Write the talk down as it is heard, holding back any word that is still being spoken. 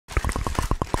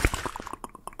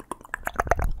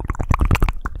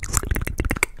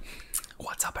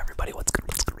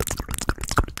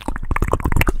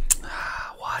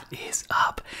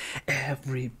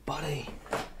everybody.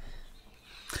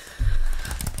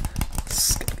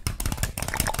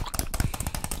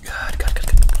 Good.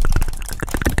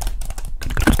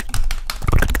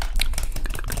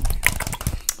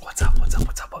 What's up?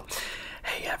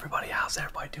 Hey everybody, how's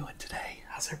everybody doing today?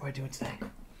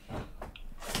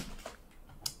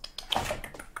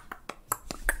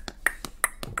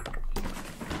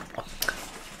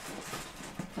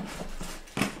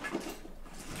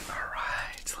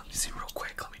 Alright, let me see real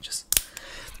quick. Let me just...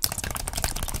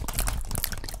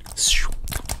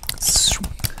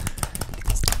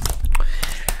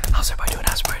 How's everybody doing?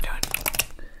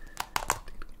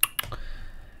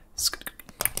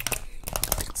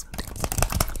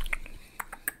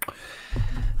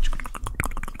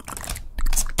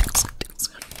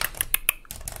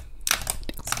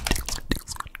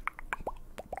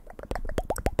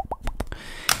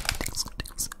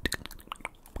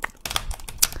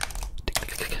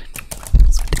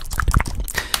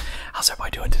 How's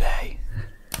everybody doing today?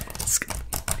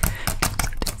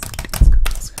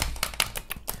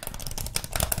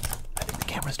 I think the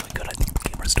camera's doing good.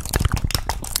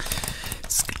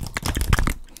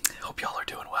 Hope y'all are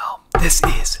doing well. This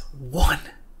is 1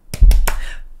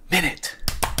 minute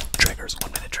triggers.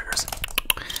 1 minute triggers.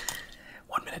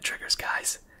 1 minute triggers,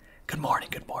 guys. Good morning,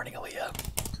 Aaliyah.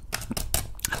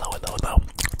 Hello.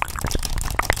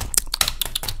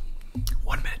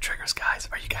 1 minute triggers, guys.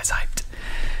 Are you guys hyped?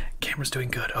 Camera's doing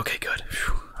good. Okay, good.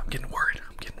 Whew. I'm getting worried.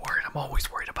 I'm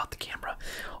always worried about the camera.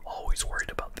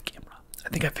 I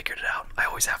think I figured it out. I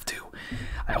always have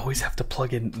to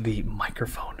plug in the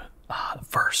microphone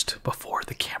first before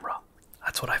the camera.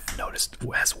 That's what I've noticed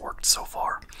has worked so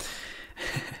far.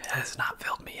 It has not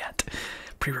failed me yet.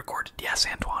 Pre-recorded. Yes,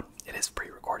 Antoine. It is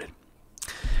pre-recorded.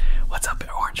 What's up,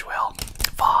 Orange Whale?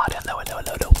 Vod. Hello.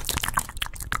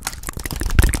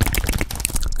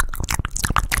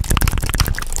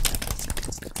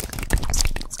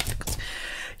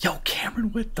 Yo,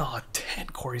 Cameron with the 10.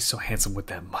 Corey's so handsome with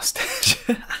that mustache.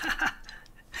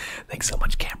 Thanks so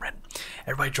much, Cameron.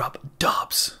 Everybody drop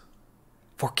dubs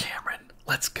for Cameron.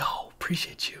 Let's go.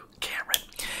 Appreciate you, Cameron.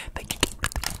 Thank you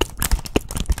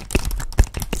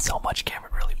so much,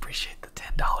 Cameron. Really appreciate the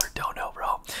 $10 dono,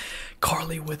 bro.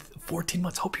 Carly with 14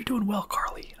 months. Hope you're doing well,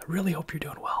 Carly. I really hope you're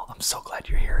doing well. I'm so glad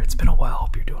you're here. It's been a while.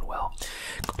 Hope you're doing well.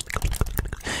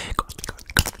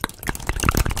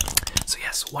 So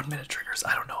yes, 1 minute triggers.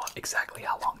 I don't know exactly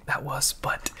how long that was,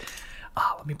 but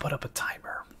let me put up a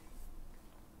timer.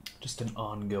 Just an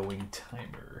ongoing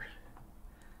timer.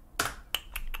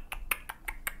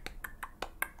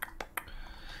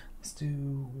 Let's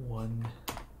do 1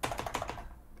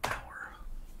 hour.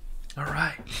 All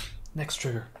right, next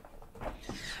trigger.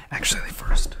 Actually,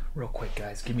 first, real quick,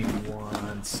 guys, give me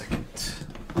 1 second.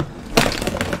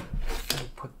 I'll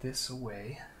put this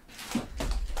away.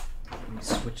 Let me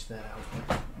switch that out.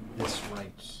 This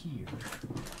right here.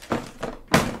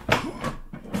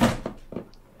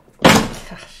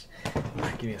 Gosh.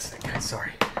 Alright, give me a sec, guys.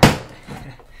 Sorry.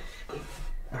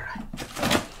 Alright.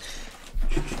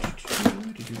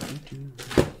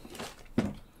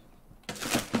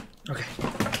 Okay.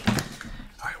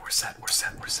 Alright, we're set.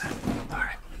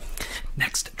 Alright.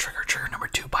 Next trigger number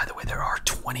 2. By the way, there are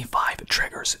 25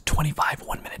 triggers. 25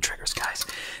 1 minute triggers, guys.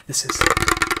 This is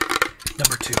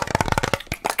number 2.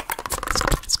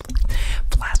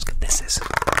 Flask. This is a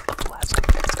flask.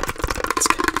 Let's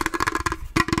go.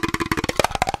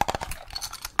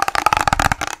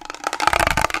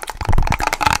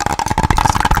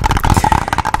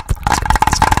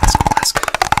 Flask.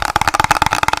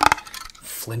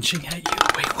 Flinching at you?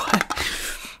 Wait, what?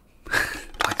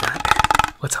 Like that?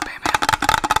 What's up, man?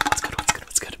 What's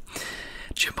good?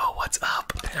 Jimbo, what's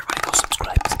up? Everybody go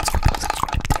subscribe.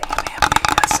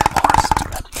 ASMR,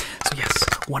 subscribe. So yes,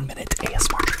 1 minute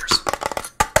ASMR triggers.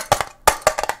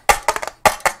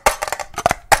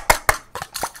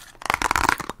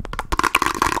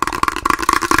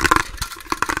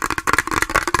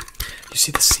 You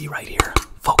see the C right here?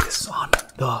 Focus on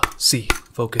the C.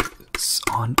 Focus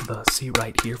on the C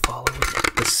right here. Follow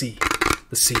the C.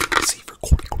 The C for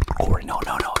Corey. No.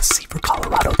 The C for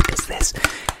Colorado, because this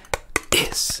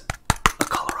is a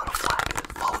Colorado flag.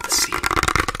 Follow the C.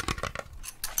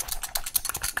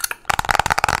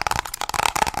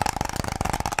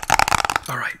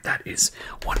 Alright, that is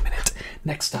 1 minute.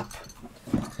 Next up,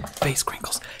 face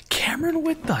crinkles. Cameron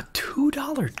with the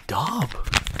 $2 dub.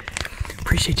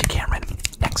 Appreciate you, Cameron.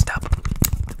 Next up,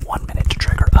 1 minute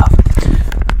trigger of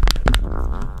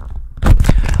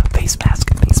face mask.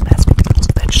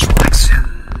 That just relaxes.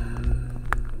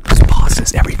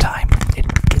 Pauses every time it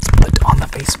gets put on the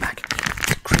face mask.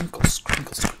 Crinkles.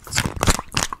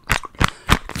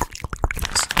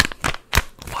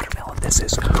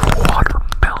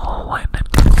 watermelon.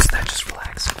 Is that just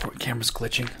relax? Camera's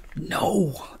glitching.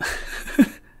 No.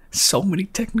 So many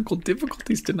technical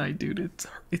difficulties tonight, dude.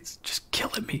 It's just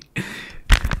killing me.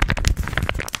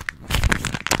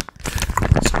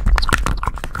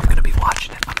 I'm gonna be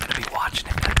watching it. I'm gonna be watching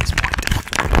it at this point.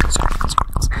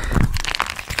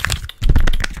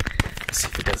 Let's see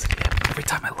if it does it again. Every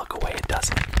time I look away, it does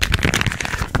it.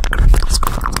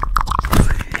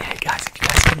 Hey guys, if you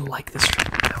guys can like this stream,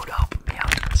 that would help me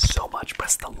out so much.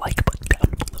 Press the like button down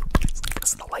below. Please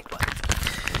press the like button.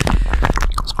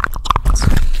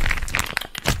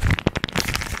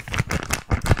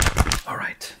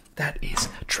 Alright, that is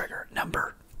trigger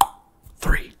number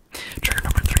 3. Trigger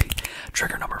number 3.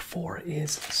 Trigger number 4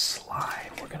 is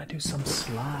slime. We're gonna do some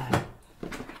slime.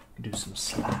 Do some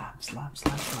slime.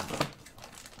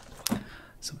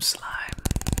 Some slime.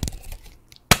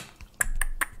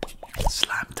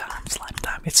 Slime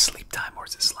time. It's sleep time or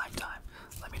is it slime time?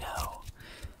 Let me know.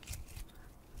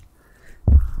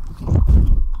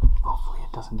 Hopefully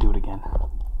it doesn't do it again.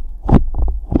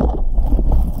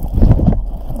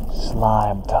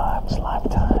 Slime time.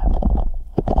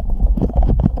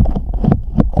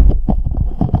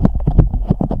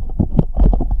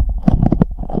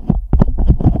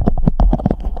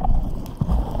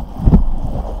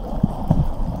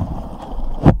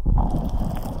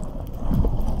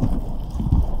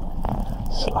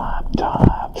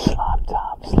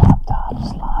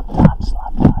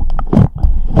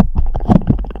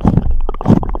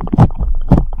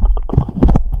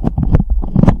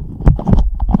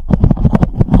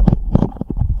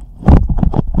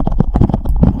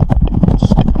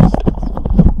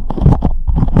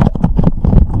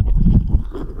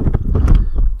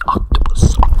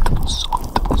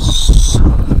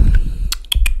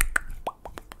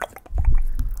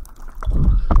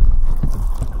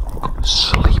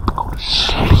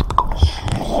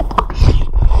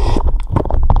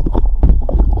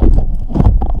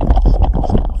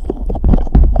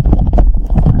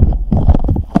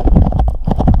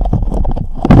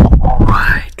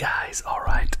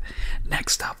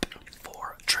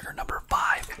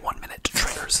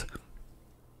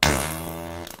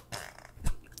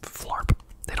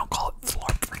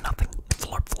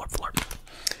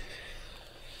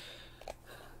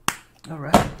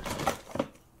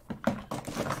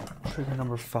 Trigger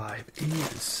number 5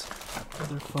 is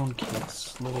leather phone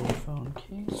case. Leather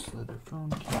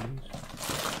phone case.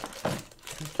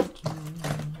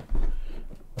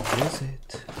 Where is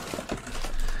it?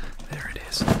 There it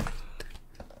is.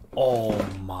 Oh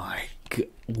my god.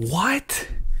 What?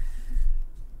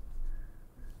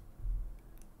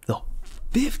 The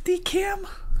 50 cam?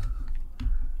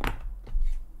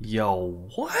 Yo,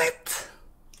 what?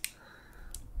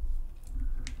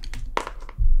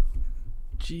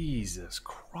 Jesus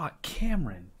Christ,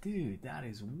 Cameron, dude, that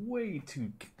is way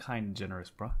too kind and generous,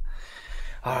 bro.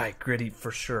 All right, gritty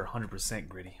for sure, 100%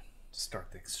 gritty.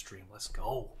 Start the extreme. Let's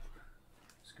go.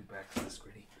 Let's go back to this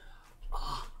gritty.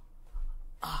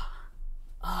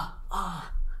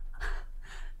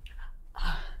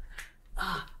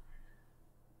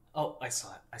 Oh, I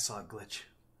saw it. I saw it glitch.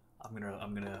 I'm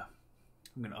gonna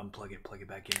unplug it, plug it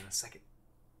back in a second.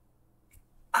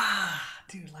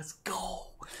 Dude, let's go.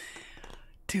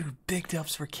 Dude, big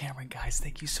dubs for Cameron, guys.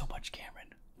 Thank you so much,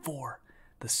 Cameron, for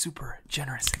the super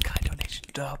generous and kind donation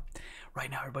dub.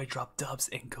 Right now, everybody drop dubs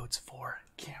and codes for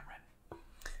Cameron.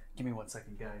 Give me 1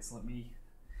 second, guys. Let me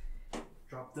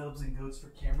drop dubs and codes for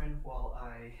Cameron while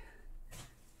I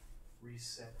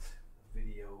reset the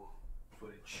video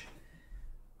footage.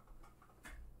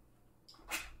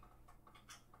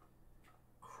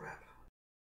 Crap.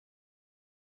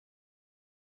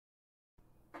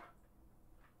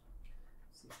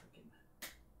 See if I can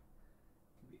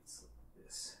maybe it's like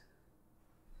this.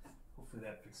 Hopefully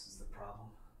that fixes the problem.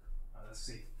 Let's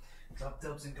see. Drop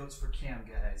dubs and goats for Cam,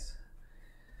 guys.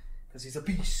 Because he's a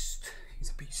beast. He's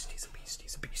a beast. He's a beast.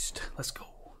 He's a beast. Let's go.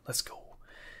 Let's go.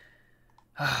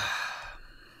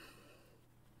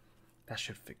 That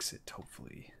should fix it,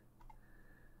 hopefully.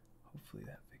 Hopefully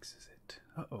that fixes it.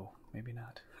 Uh-oh. Maybe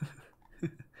not.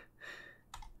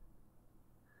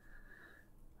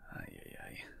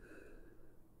 Ay.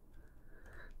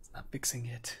 It's not fixing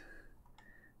it.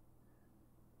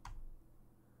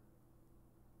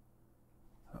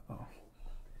 Uh-oh.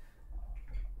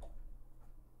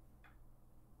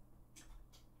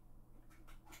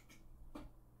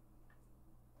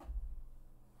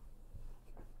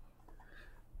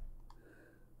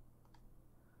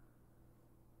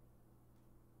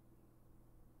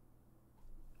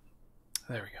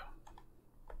 There we go.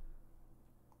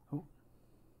 Oh,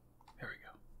 there we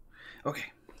go.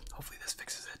 Okay, hopefully this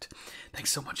fixes it.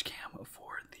 Thanks so much, Cam,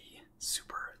 for the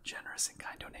super generous and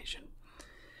kind donation.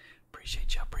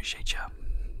 Appreciate ya, appreciate ya.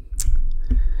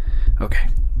 Okay.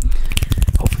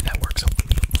 Hopefully that works.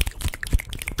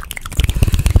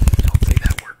 Hopefully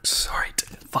that works. Alright,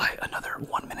 another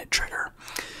 1 minute trigger.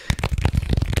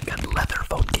 Got leather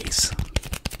phone case.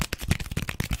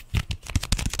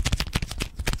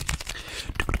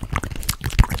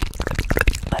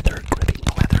 Leather gripping.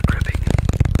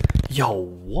 Yo,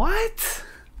 what?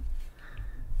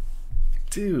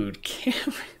 Dude,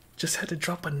 Cameron just had to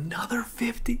drop another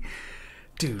 50.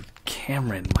 Dude,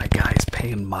 Cameron, my guy's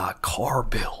paying my car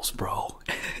bills, bro.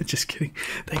 Just kidding.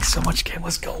 Thanks so much, Cam.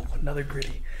 Let's go. Another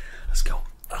gritty. Let's go.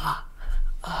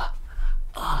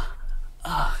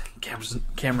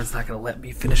 Cameron's not gonna let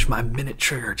me finish my minute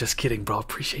trigger. Just kidding, bro.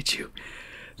 Appreciate you.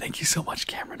 Thank you so much,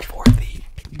 Cameron, for the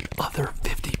other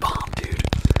 50 bomb, dude.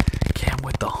 Cam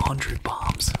with the 100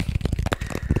 bombs.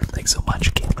 Thanks so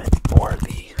much, Cameron, for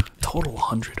the total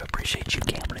 100. Appreciate you,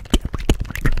 Cameron.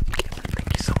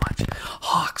 Thank you so much.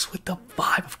 Hawks with the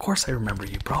 5. Of course I remember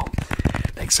you, bro.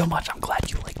 Thanks so much. I'm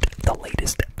glad you liked the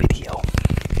latest video.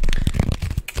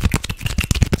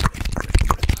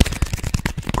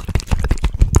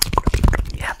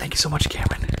 Yeah, thank you so much,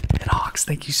 Cameron. And Hawks,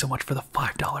 thank you so much for the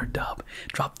 $5 dub.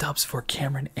 Drop dubs for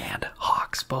Cameron and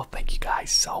Hawks. Both thank you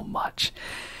guys so much.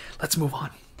 Let's move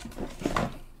on.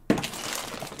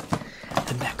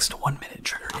 The next 1 minute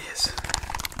trigger is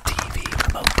TV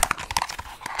remote.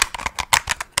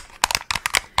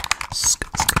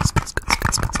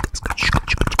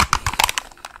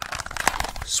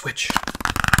 Switch.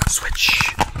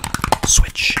 Switch.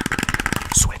 Switch.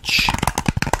 Switch.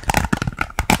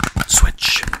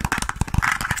 Switch.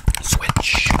 Switch.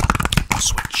 Switch.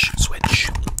 Switch.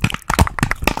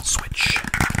 Switch.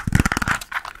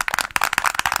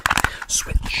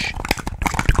 Switch.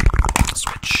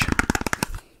 Switch.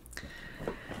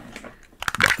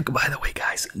 By the way,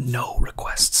 guys, no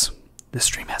requests. This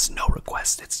stream has no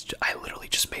requests. I literally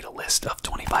just made a list of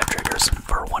 25 triggers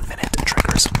for 1 minute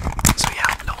triggers. So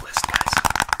yeah, no list, guys.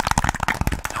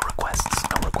 No requests.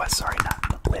 No requests. Sorry,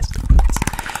 not list.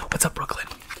 What's up, Brooklyn?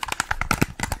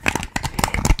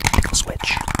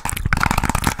 Switch.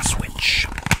 Switch.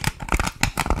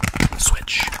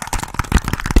 Switch.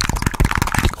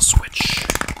 Switch.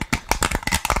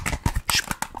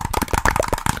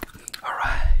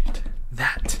 Alright.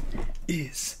 That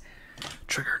is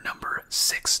trigger number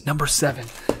 6. Number 7.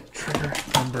 Trigger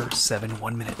number 7.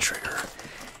 1 minute trigger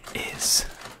is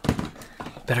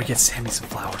better get Sammy some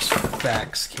flowers.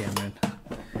 Facts, Cameron.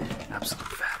 Absolute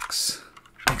facts.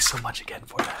 Thanks so much again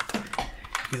for that.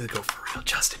 You would go for real.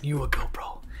 Justin, you would go,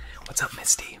 bro. What's up,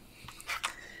 Misty?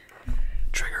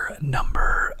 Trigger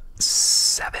number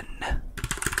 7.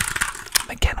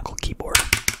 Mechanical keyboard.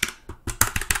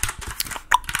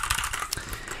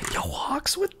 Yo,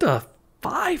 Hawks with the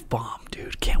 5 bomb,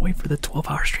 dude. Can't wait for the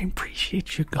 12-hour stream.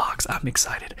 Appreciate you, Hawks. I'm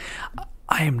excited.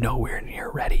 I am nowhere near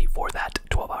ready for that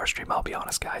 12-hour stream, I'll be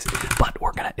honest, guys. But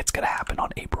it's gonna happen on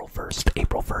April 1st.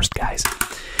 April 1st, guys.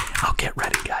 I'll get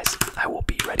ready, guys. I will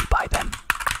be ready by then.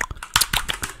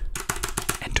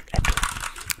 Enter, enter.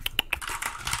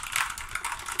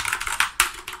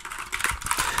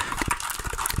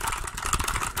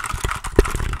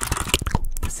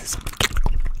 This is a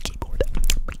mechanical keyboard.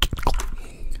 Mechanical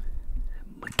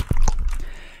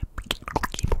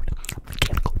keyboard.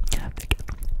 Mechanical.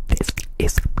 This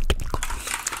is mechanical.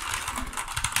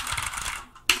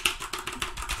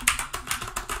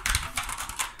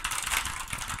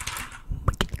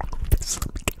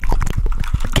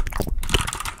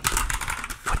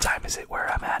 What time is it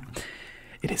where I'm at?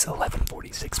 It is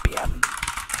 11:46 p.m.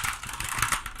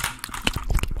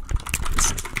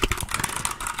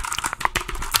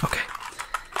 Okay.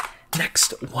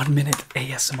 Next 1 minute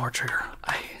ASMR trigger.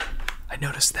 I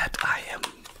noticed that I am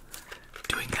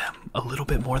doing them a little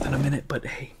bit more than a minute, but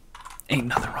hey, ain't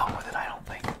nothing wrong with it, I don't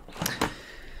think.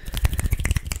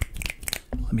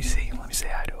 Let me see. Let me say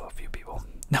hi to a few people.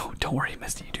 No, don't worry,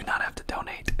 Misty. You do not have to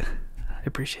donate. I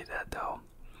appreciate that, though.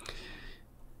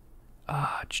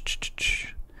 How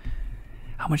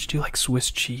much do you like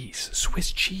Swiss cheese?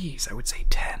 Swiss cheese, I would say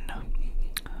 10.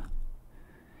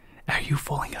 Are you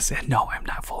fooling us? No, I'm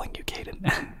not fooling you,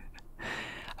 Kaden.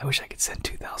 I wish I could send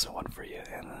 2001 for you.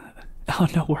 Oh,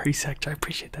 no worries, Hector. I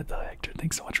appreciate that, though, Hector.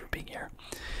 Thanks so much for being here.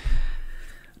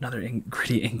 Another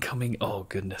gritty incoming. Oh,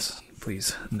 goodness.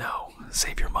 Please, no.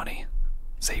 Save your money.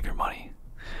 Save your money.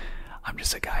 I'm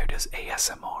just a guy who does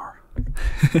ASMR.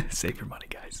 Save your money,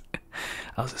 guys.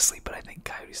 I was asleep, but I think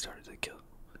Coyote started to kill.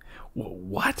 Whoa,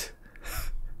 what?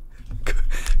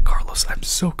 Carlos, I'm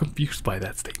so confused by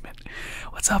that statement.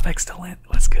 What's up, Excellent?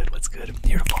 What's good? What's good? I'm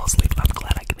here to fall asleep. I'm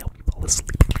glad I can help you fall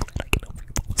asleep.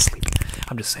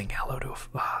 I'm just saying hello to,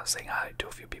 saying hi to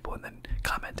a few people and then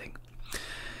commenting.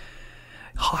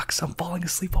 Hawks, I'm falling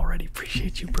asleep already.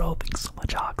 Appreciate you, bro. Thanks so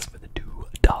much, Hawks, for the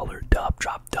 $2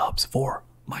 drop dubs for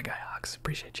my guy Hawks.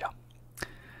 Appreciate you.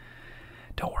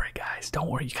 Don't worry, guys. Don't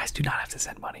worry. You guys do not have to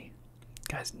send money.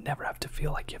 You guys never have to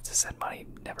feel like you have to send money.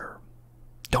 Never.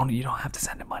 You don't have to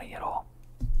send money at all.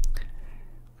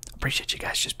 Appreciate you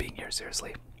guys just being here,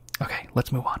 seriously. Okay, let's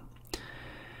move on.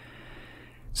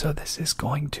 So this is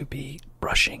going to be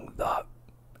brushing the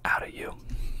out of you.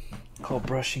 Called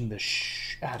brushing the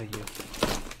out of you.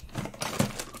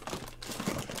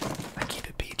 I keep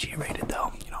it PG rated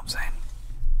though, you know what I'm saying?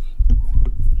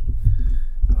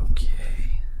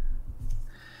 Okay.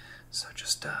 So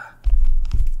just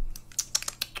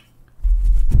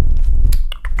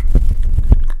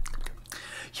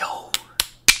yo,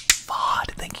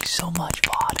 VOD, thank you so much,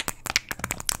 VOD,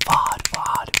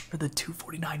 for the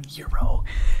 249 euro.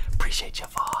 Appreciate you,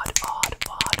 VOD.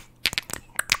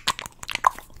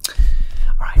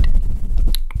 Alright.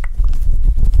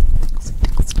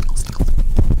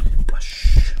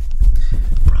 Brush.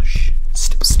 Brush.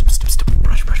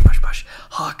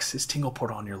 Hawks, is Tingle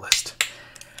Portal on your list?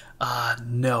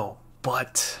 No,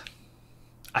 but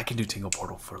I can do Tingle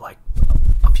Portal for like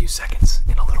a few seconds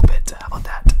in a little bit. How about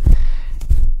that?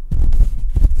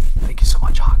 Thank you so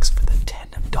much, Hawks, for the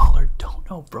 $10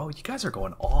 dono, bro. You guys are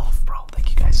going off, bro. Thank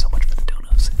you guys so much for the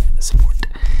donos and the support.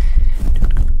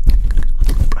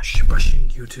 Brushing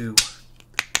you to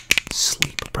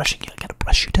sleep. Brushing you. I gotta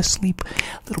brush you to sleep.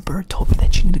 Little bird told me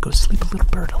that you need to go to sleep. Little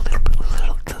bird told me you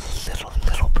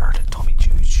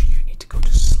need to go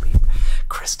to sleep.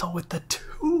 Crystal with the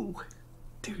 2.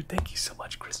 Dude, thank you so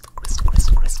much, Crystal. A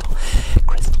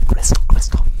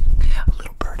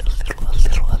little bird, a little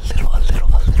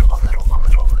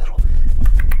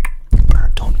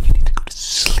bird told me you need to go to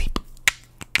sleep.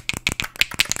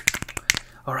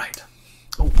 Alright.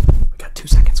 Oh, we got 2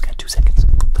 seconds.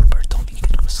 Little bird told me you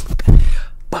gotta go to sleep.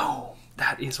 Boom.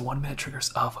 That is 1 minute triggers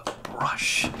of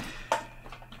brush.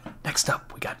 Next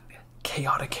up, we got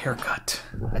chaotic haircut.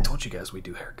 I told you guys we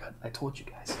do haircut. I told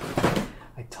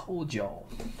y'all.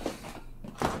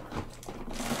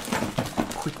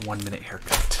 Quick 1 minute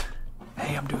haircut.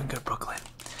 Hey, I'm doing good, Brooklyn.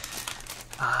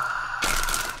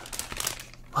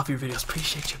 Love your videos.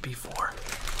 Appreciate you, B4.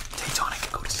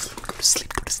 Tectonic, go to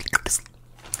sleep.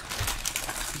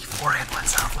 Beforehand,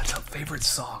 what's up? Favorite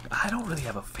song? I don't really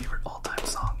have a favorite all-time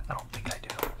song. I don't think I do.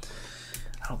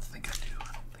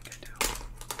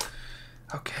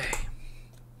 Okay.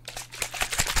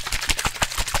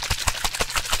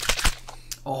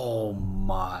 Oh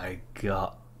my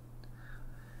god.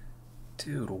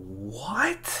 Dude,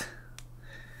 what?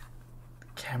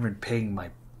 Cameron paying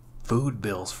my food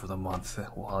bills for the month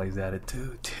while he's at it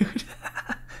too,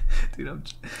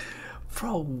 dude.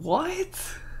 Bro,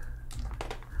 what?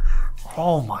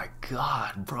 Oh my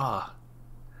god, bruh.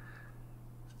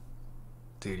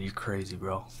 Dude, you crazy,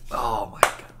 bro. Oh my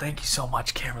god. Thank you so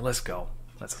much, Cameron. Let's go.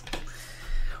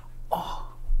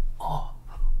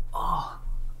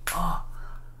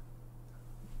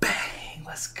 Bang,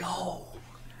 let's go.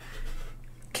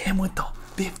 Cam with the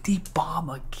 50 bomb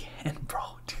again,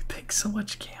 bro. Dude, thanks so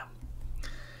much, Cam.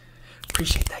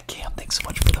 Appreciate that, Cam. Thanks so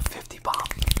much for the 50 bomb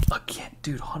again.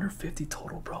 Dude, 150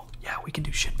 total, bro. Yeah, we can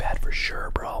do shit bad for sure,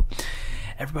 bro.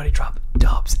 Everybody drop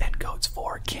dubs and goats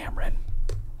for Cameron.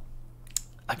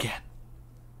 Again.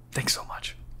 Thanks so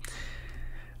much.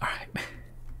 Alright.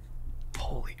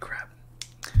 Holy crap.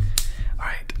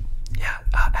 Alright. Yeah,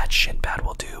 at Shinpad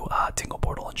we'll do Tingle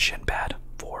Portal and Shinpad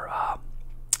for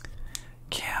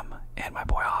Cam and my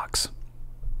boy Hawks.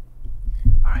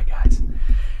 Alright, guys.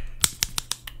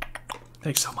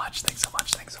 Thanks so much.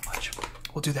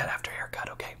 We'll do that after haircut,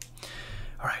 okay?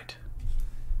 Alright.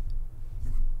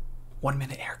 1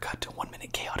 minute haircut, 1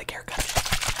 minute chaotic haircut.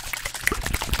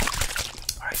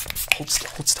 Alright, hold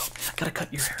still. Gotta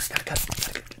cut your hair. Gotta cut.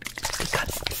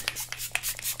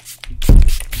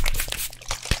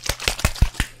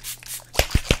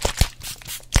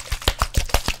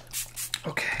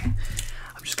 Okay,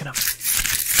 I'm just gonna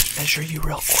measure you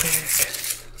real quick.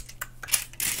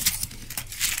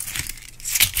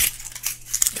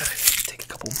 Gotta take a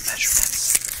couple measurements.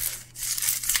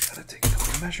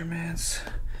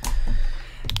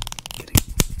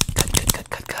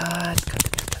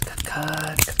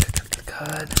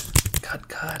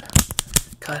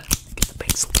 Cut. Get the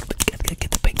bangs a little bit. Gotta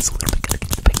get the bangs a little bit.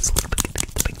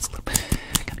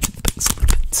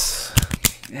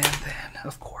 And then,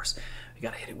 of course, we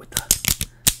gotta hit it with the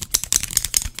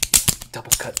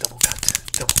Double cut, double cut,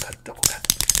 double cut, double cut.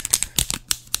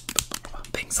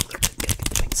 Bangs a little bit, gotta get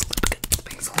the bangs a little bit, the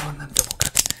bangs a little, and then double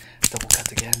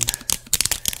cut again.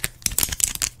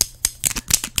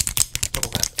 Double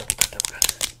cut, double cut, double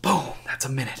cut. Boom! That's a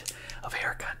minute of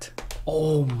haircut.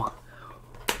 Oh my.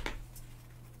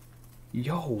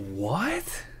 Yo,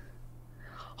 what?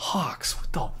 Hawks,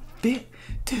 what the fit?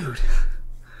 Dude.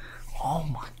 Oh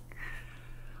my.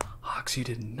 Hawks, you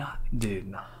did not. Dude,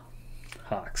 no.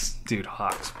 Hawks. Dude,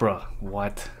 Hawks, bruh.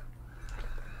 What?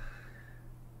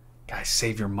 Guys,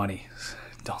 save your money.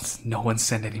 Don't. No one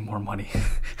send any more money.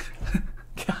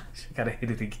 Gosh, I gotta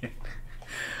hit it again.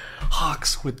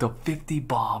 Hawks with the 50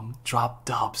 bomb. Drop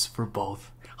dubs for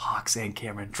both Hawks and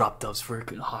Cameron. Drop dubs for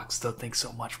Hawks. Though, thanks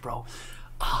so much, bro.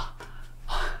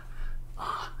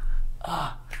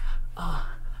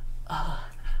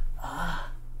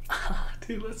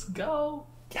 Dude, let's go.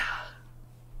 Yeah.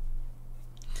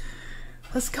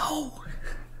 Let's go.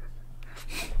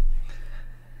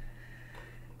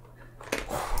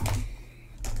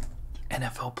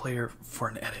 NFL player for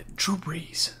an edit. Drew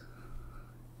Brees.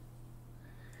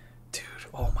 Dude,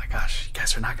 oh my gosh. You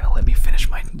guys are not gonna let me finish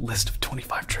my list of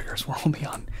 25 triggers. We're only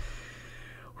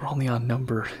on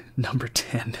number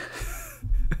 10.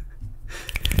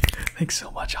 Thanks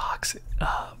so much, Hawks.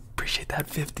 Appreciate that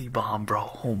 50 bomb,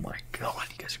 bro. Oh my god,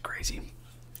 you guys are crazy.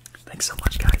 Thanks so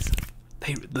much, guys.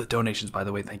 The donations, by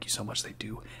the way, thank you so much. They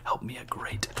do help me a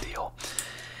great deal.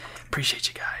 Appreciate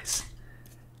you guys.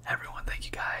 Everyone, thank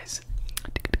you guys.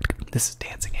 This is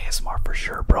dancing ASMR for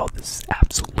sure, bro. This is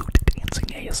absolute dancing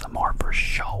ASMR for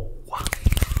sure.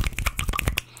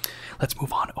 Let's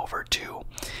move on over to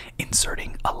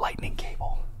inserting a lightning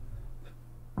cable.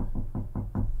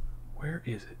 Where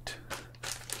is it?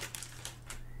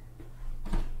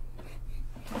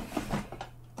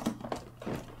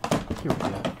 Here we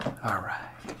go. All right.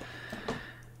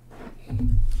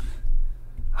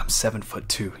 I'm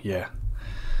 7'2", yeah.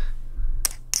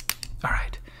 All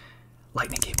right.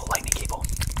 Lightning cable, lightning cable.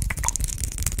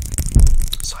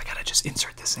 So I gotta just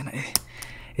insert this in.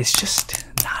 It's just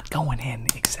not going in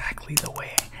exactly the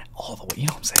way, all the way. You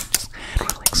know what I'm saying? Just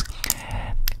relax.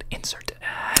 Insert.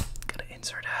 Gotta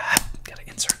insert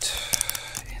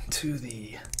into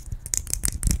the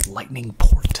lightning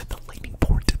port. The lightning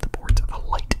port. The port. The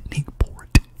lightning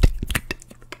port.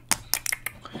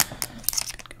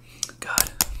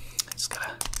 God, just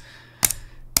gotta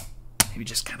maybe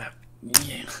just kind of you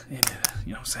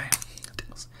know what I'm saying?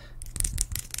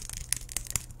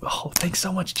 Oh, thanks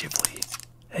so much, Ghibli.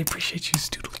 I appreciate you,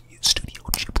 Studio Ghibli.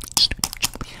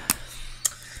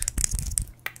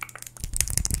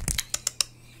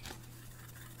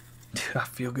 Dude, I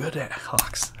feel good at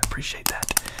Hawks. I appreciate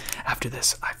that. After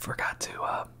this, I forgot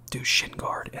to do shin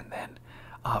guard, and then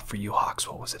for you, Hawks,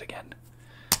 what was it again?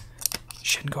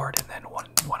 Shin guard, and then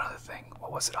one other thing.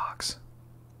 What was it, Hawks?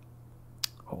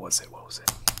 What was it?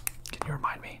 Can you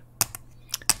remind me?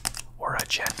 Or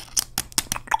Jen?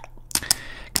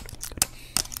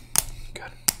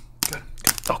 Good.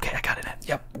 Okay, I got it in.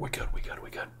 Yep, we're good.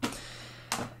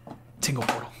 Tingle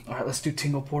portal. All right, let's do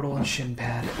tingle portal and shin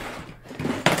pad.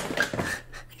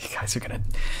 You guys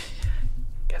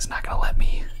not gonna let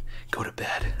me go to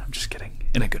bed. I'm just kidding.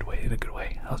 In a good way.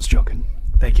 I was joking.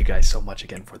 Thank you guys so much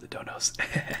again for the donos.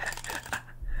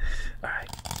 All right.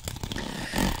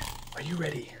 Are you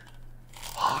ready,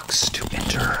 Hawks, to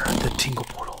enter the tingle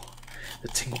portal? The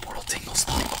tingle portal tingles.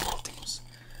 The tingle portal tingles.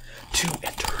 To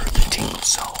enter the tingle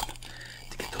zone.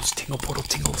 To get those tingle portal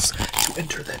tingles. To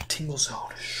enter that tingle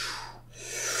zone.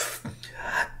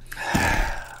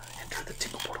 Enter the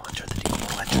tingle portal. Enter the tingle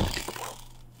portal. Enter the tingle portal.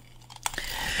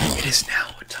 It is now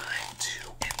time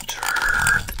to enter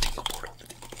the tingle portal.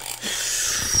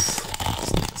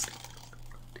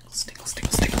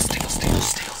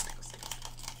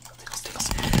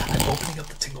 I'm opening up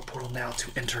the tingle portal now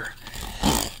to enter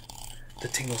the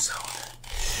tingle zone.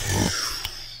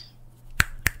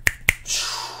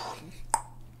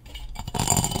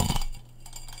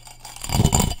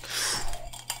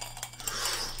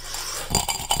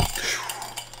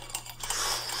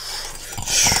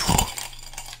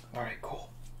 Alright, cool.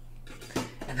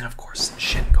 And then of course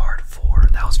shin guard for,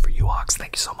 that was for you, Ox,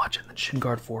 thank you so much. And then shin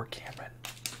guard for Cameron.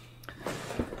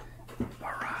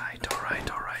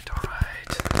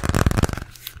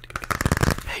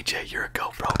 Hey Jay, you're a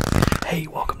go, bro. Hey,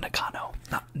 welcome to Nakano.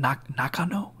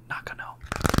 Nakano?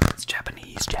 It's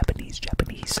Japanese.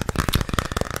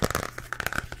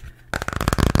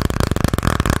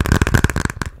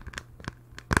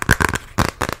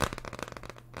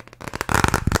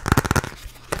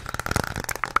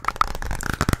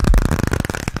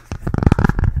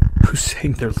 Who's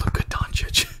saying they're Luka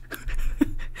Doncic?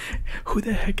 Who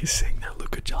the heck is saying that?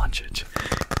 Luka Doncic.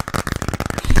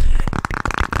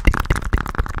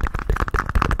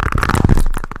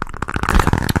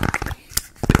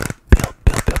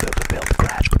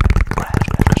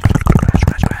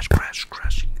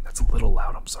 Crashing. That's a little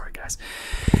loud. I'm sorry, guys.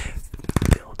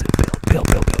 Build,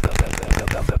 crash, crash,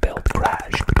 build,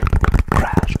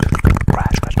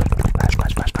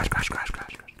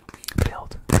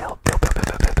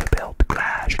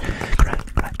 crash, crashing.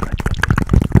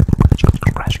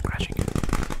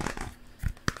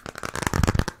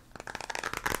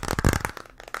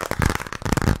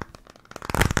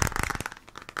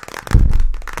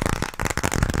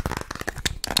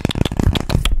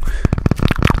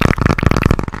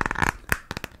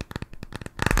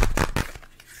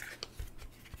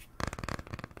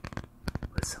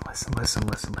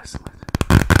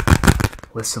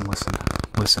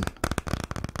 Listen.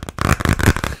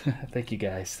 Thank you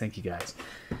guys.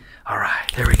 All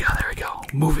right, there we go.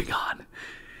 Moving on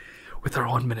with our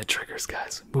 1 minute triggers,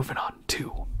 guys. Moving on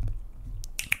to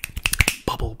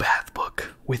bubble bath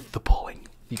book with the pulling.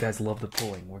 You guys love the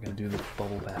pulling. We're gonna do the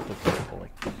bubble bath book with the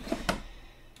pulling.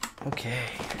 Okay,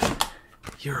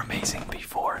 you're amazing.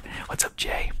 B4, what's up,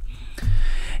 Jay?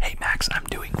 Hey, Max, I'm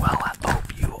doing well. I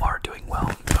hope you are doing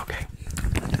well. Okay.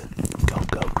 Go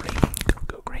green.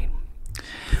 Go green.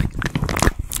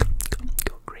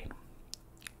 Go green.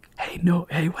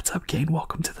 Hey, what's up, Kane?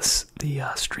 Welcome to the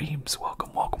streams. Welcome.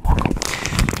 We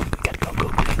gotta go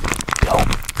green. Go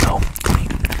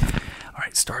green. All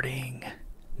right, starting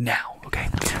now. Okay,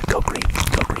 go green.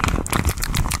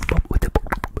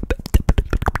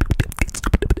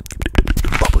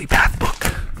 Bubbly bath book.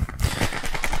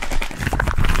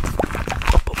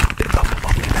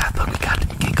 We got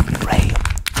giggly gray.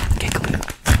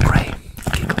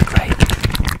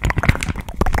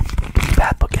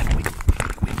 Bath book and wiggly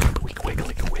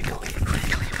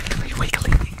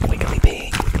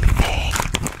pink.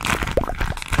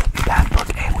 Bath book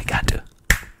and we got to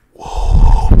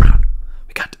brown.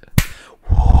 Get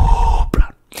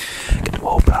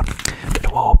to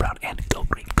whoa brown and go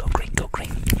green.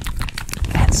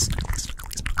 And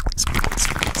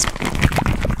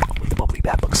with the bubbly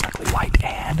bath book, snuggly white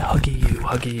and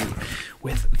huggy you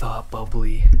with the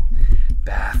bubbly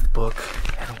bath book.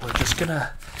 And we're just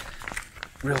gonna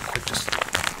real quick just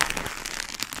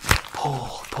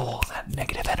pull that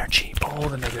negative energy. Pull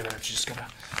the negative energy. Just gonna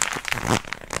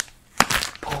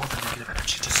pull the negative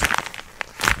energy. Just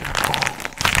pull.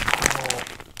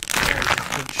 Very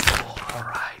good pull. All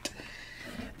right.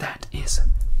 That is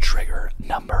trigger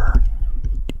number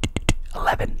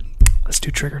 11. Let's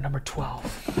do trigger number 12,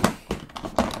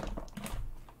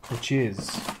 which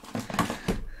is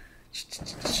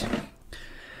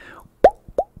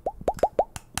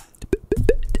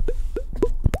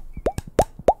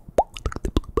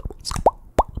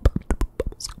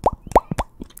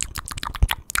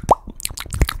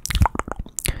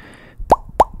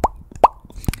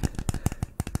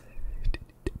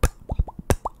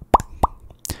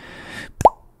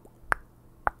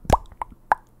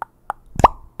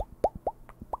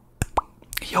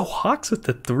Yo, Hawks with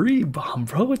the 3 bomb,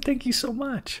 bro. Thank you so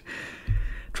much.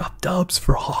 Drop dubs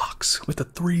for Hawks with the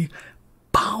 3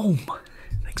 boom.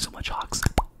 Thanks so much, Hawks.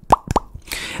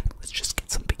 Let's just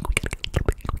get some pink. We gotta get a little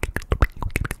pink.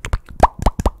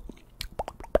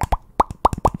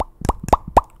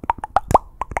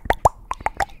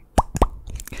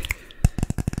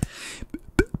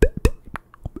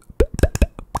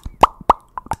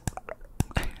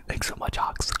 Thanks so much,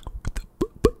 Hawks.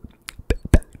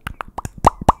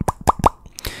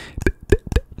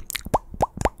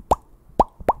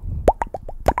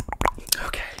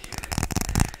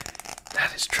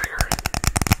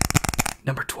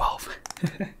 Number 12.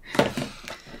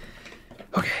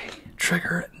 Okay,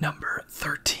 trigger number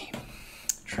 13.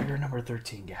 Trigger number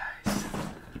 13, guys.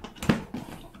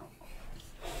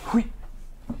 Hui.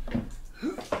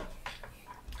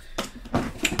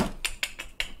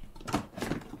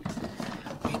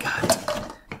 We got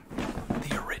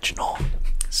the original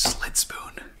slit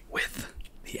spoon with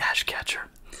the ash catcher.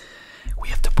 We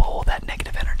have to pull that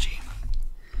negative energy.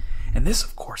 And this,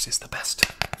 of course, is the best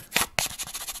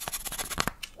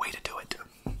way to do it.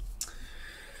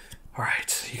 All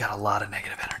right, you got a lot of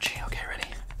negative energy. Okay, ready?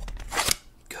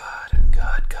 Good.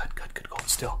 Hold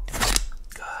still.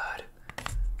 Good.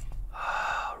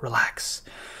 Relax.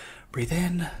 Breathe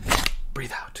in.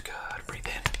 Breathe out. Good. Breathe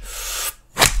in.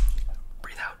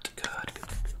 Breathe out.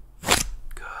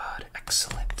 Good.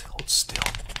 Excellent. Hold still.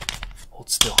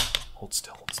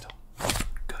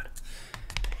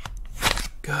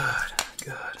 Good.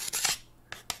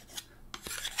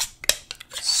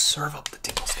 Serve up the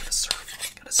tingles. Gotta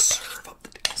serve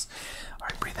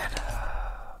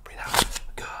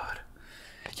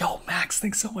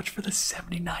thanks so much for the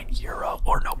 79 euro,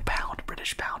 or no, pound,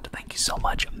 British pound. Thank you so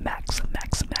much, Max.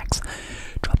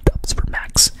 Drop dubs for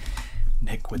Max.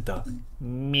 Nick with the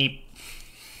meep.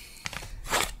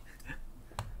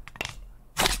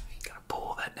 Gotta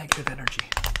pull that negative energy.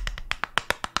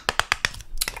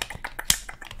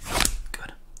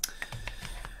 Good.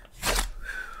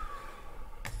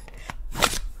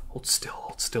 Hold still,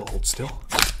 hold still, hold still.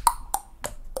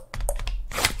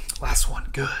 Last one,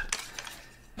 good.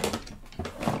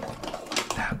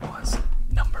 That was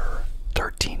number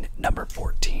 13, number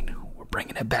 14. We're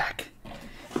bringing it back.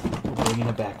 We're bringing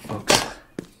it back, folks.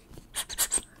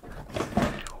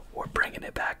 We're bringing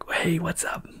it back. Hey, what's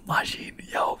up,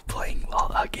 Majin? Yo, playing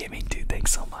gaming, dude.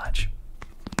 Thanks so much.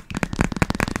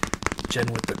 Jen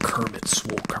with the Kermit,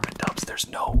 swole Kermit dubs. There's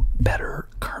no better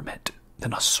Kermit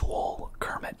than a swole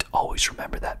Kermit. Always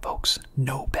remember that, folks.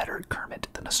 No better Kermit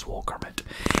than a swole Kermit.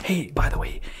 Hey, by the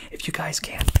way, if you guys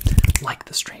can like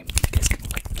the stream,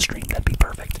 that'd be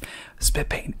perfect. Spit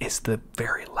paint is the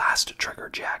very last trigger,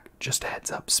 Jack. Just a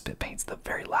heads up, spit paint's the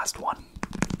very last one.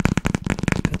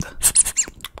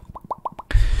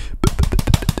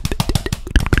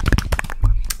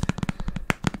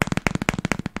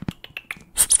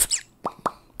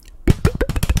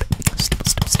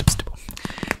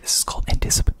 This is called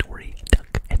anticipatory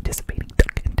duck. Anticipating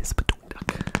duck. Anticipatory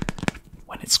duck.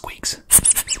 When it squeaks,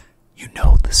 you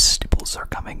know the stipples are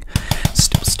coming.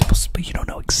 Stipples, but you don't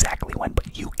know exactly when,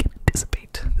 but you can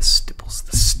anticipate the stipples,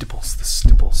 the stipples, the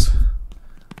stipples.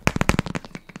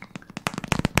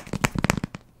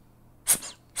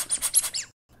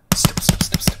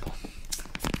 Stipple.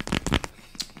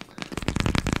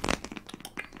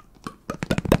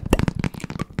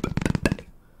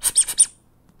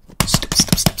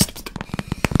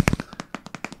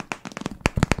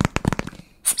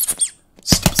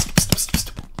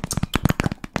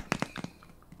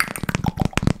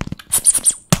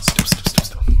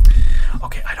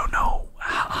 Okay, I don't know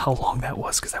how long that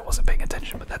was because I wasn't paying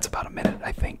attention, but that's about a minute,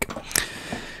 I think.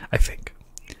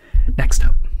 Next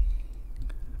up,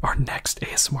 our next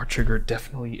ASMR trigger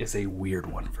definitely is a weird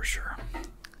one for sure.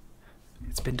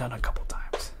 It's been done a couple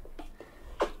times.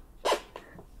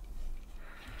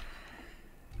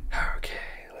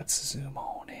 Okay, let's zoom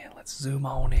on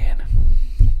in.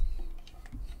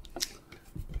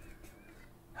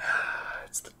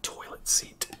 It's the toilet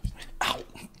seat. Ow.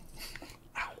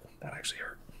 That actually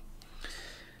hurt.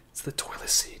 It's the toilet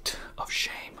seat of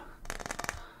shame.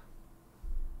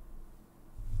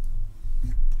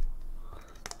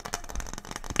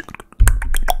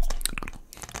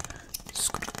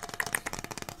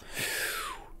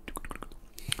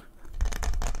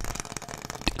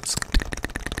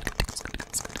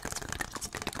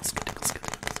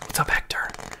 What's up, Hector?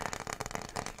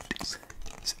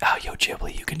 Oh, yo,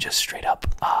 Ghibli, you can just straight up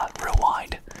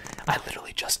rewind. I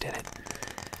literally just did it.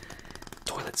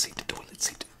 Toilet seat. Toilet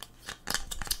seat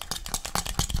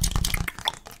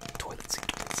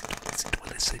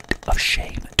of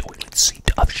shame. Toilet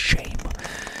seat of shame.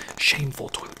 Shameful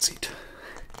toilet seat.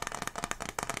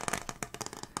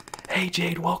 Hey,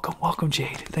 Jade, welcome,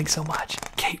 Jade. Thanks so much.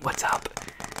 Kate, what's up?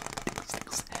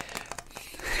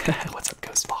 What's up,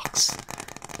 Ghost Box?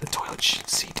 The toilet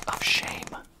seat of shame.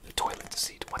 The toilet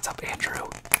seat. What's up, Andrew?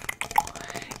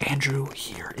 Andrew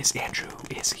here.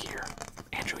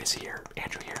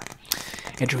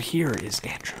 Andrew here is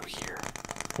Andrew here.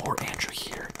 Or Andrew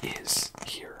here is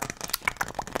here.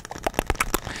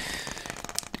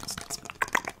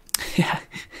 Yeah.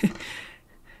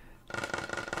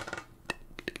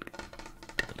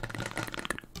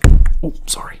 Oh,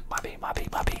 sorry. My bad.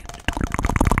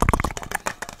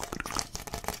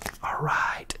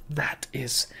 Alright. That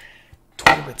is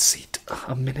toilet seat.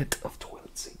 A minute of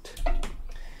toilet seat.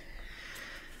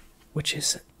 Which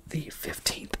is the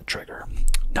 15th trigger.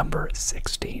 Number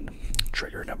 16.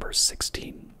 Trigger number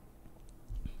 16.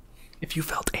 If you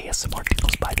felt ASMR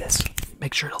tingles by this,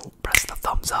 make sure to press the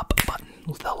thumbs up button,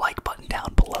 the like button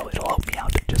down below. It'll help me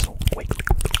out. Just wait.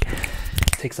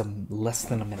 It takes less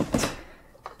than a minute.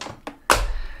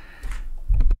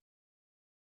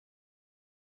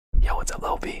 Yo, what's up,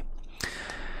 Lil B?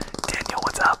 Daniel,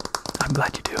 what's up? I'm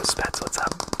glad you do. Spets, what's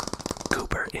up?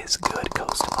 Cooper is good.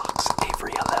 Ghost Fox.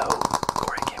 Avery, hello.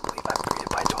 Corey, I can't believe I'm greeted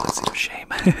by a toilet seat of shame.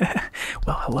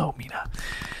 Well, hello, Mina.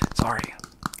 Sorry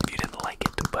if you didn't like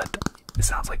it, but it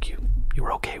sounds like you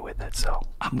were okay with it, so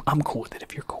I'm cool with it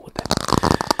if you're cool with it.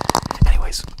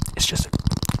 Anyways, it's just a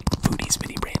Foodies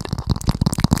mini brand.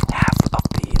 Half of the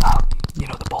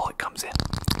the ball it comes in.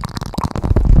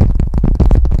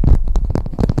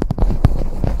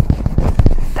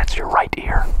 That's your right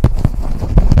ear.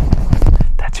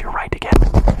 That's your right again.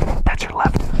 That's your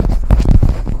left.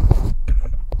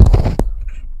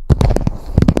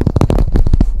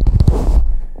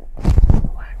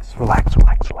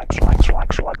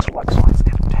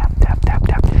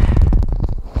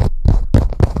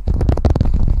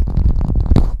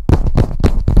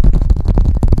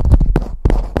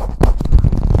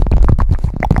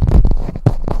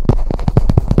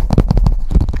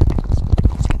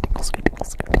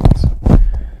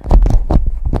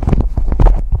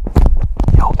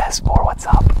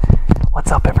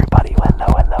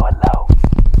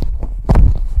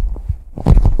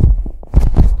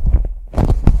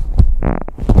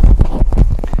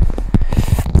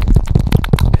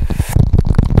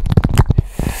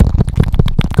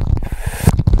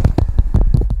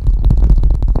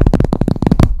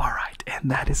 And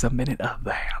that is a minute of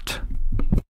that.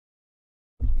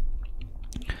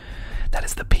 That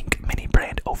is the pink mini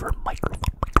brand over microphone.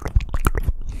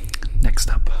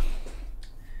 Next up,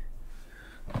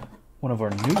 one of our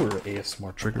newer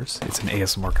ASMR triggers. It's an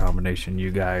ASMR combination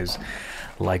you guys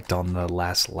liked on the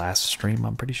last stream,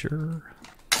 I'm pretty sure.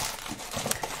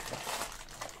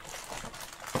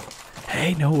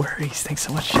 Hey, no worries. Thanks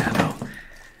so much, Shadow.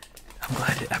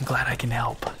 I'm glad I can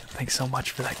help. Thanks so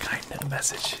much for that kind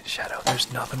message, Shadow.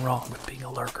 There's nothing wrong with being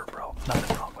a lurker, bro.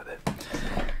 Nothing wrong with it.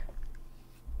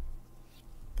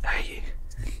 Hey,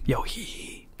 yo,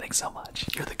 hee. Thanks so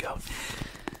much. You're the goat.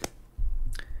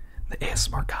 The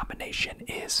ASMR combination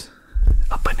is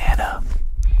a banana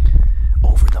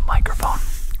over the microphone.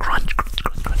 Crunch, crunch,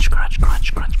 crunch, crunch,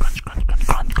 crunch, crunch, crunch, crunch, crunch,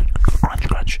 crunch, crunch,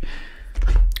 crunch,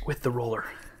 with the roller.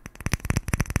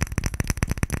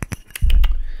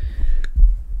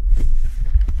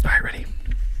 All right, ready?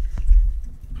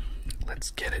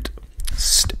 Let's get it.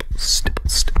 Stipple, stipple,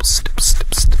 stipple, stipple,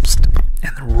 stipple, stipple, stipple,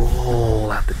 and then roll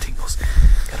out the tingles.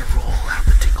 Gotta roll out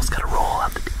the tingles. Gotta roll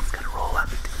out the tingles. Gotta roll out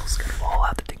the tingles. Gotta roll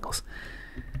out the tingles.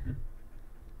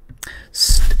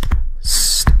 Stipple,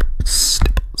 stipple,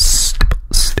 stipple,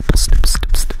 stipple, stipple, stipple, stipple,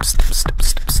 stipple, stipple, stipple,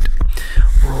 stipple, stipple.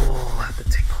 Roll out the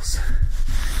tingles.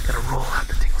 Gotta roll out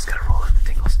the tingles. Gotta roll out the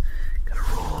tingles. Gotta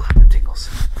roll out the tingles.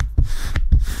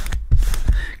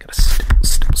 Gotta stipple,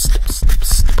 stipple, stipple, stipple,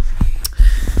 stipple.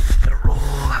 Gotta roll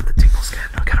out the tingles.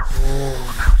 Gotta roll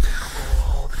them out.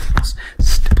 Roll the tingles.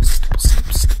 Stipple, stipple,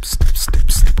 stipple, stipple, stipple, stipple,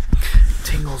 stipple.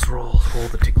 Tingles roll. Roll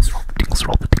the tingles. Roll the tingles.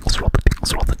 Roll the tingles. Roll the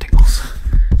tingles. Roll the tingles.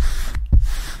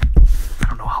 I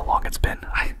don't know how long it's been.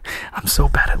 I'm so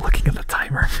bad at looking at the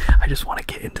timer. I just want to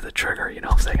get into the trigger. You know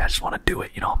what I'm saying? I just want to do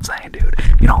it. You know what I'm saying, dude?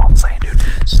 You know what I'm saying, dude?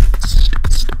 Stipple,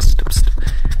 stipple, stipple, stipple, stipple.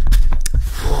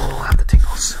 Roll out the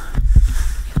tingles.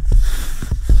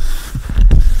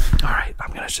 Alright,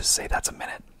 I'm gonna just say that's a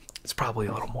minute. It's probably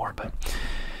a little more, but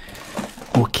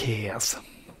who cares?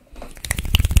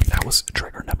 That was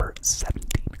trigger number 17.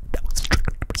 That was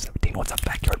trigger number 17. What's up,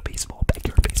 backyard baseball?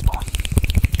 Backyard baseball.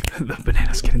 The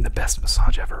banana's getting the best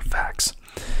massage ever. Facts.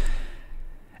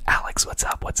 Alex, what's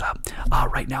up? What's up?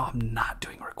 Right now I'm not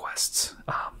doing requests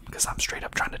because I'm straight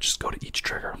up trying to just go to each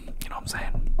trigger. You know what I'm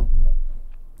saying?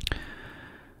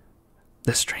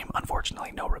 This stream,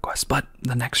 unfortunately, no requests, but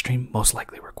the next stream, most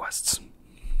likely requests,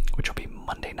 which will be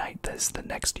Monday night. This is the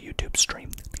next YouTube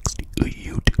stream.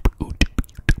 YouTube.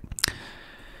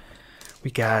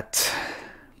 We got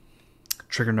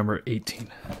trigger number 18,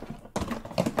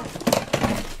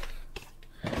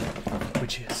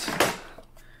 which is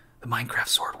the Minecraft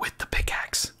sword with the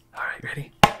pickaxe. All right,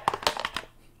 ready?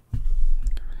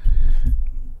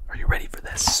 Are you ready for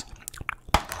this?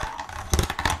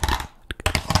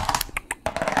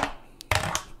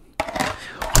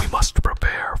 We must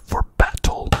prepare for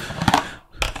battle.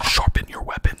 Sharpen your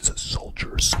weapons,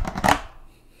 soldiers. I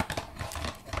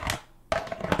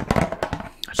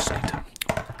just need to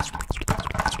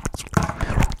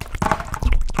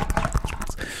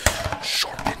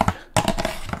sharpen.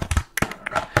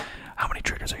 How many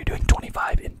triggers are you doing?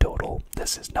 25 in total.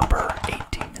 This is number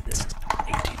 18. This is number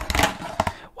 18.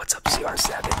 What's up,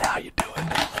 CR7? How you doing?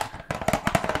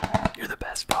 You're the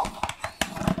best, bro.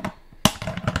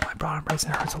 My broad embrace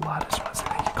hurts a lot. I just want to say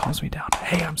thank you. It calms me down.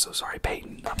 Hey, I'm so sorry,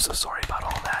 Peyton. I'm so sorry about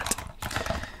all that.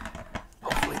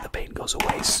 Hopefully the pain goes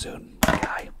away soon, my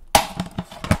guy.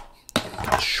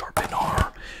 Gotta sharpen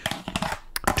our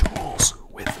tools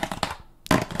with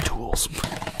tools.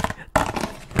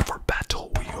 For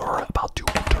battle, we are about to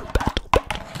enter battle.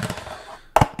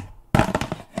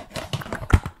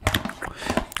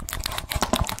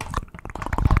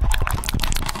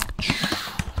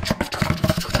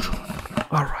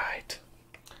 All right.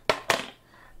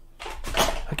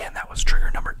 Again, that was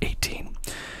trigger number 18.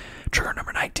 Trigger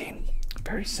number 19.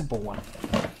 Very simple one.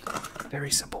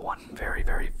 Very simple one. Very,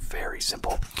 very, very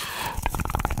simple.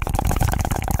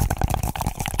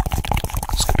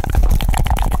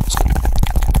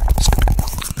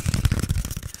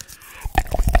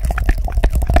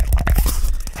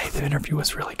 Hey, the interview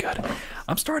was really good.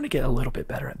 I'm starting to get a little bit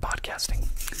better at podcasting.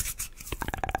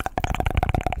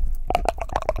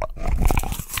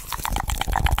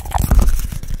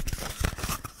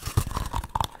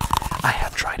 I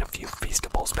have tried a few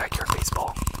Feastables, backyard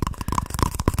baseball.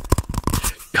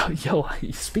 Yo,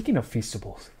 speaking of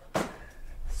Feastables.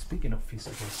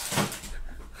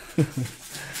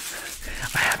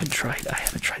 I haven't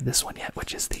tried this one yet,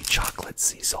 which is the chocolate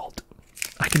sea salt.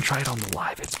 I can try it on the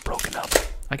live. It's broken up.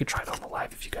 I can try it on the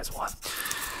live if you guys want.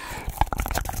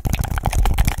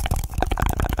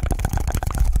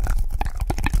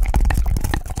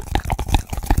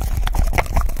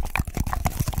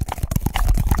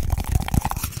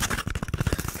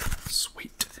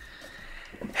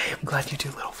 glad you do,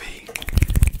 little V.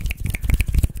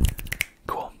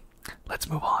 Cool. Let's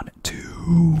move on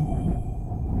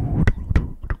to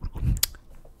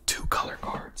two color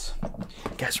cards.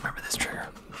 You guys remember this trigger?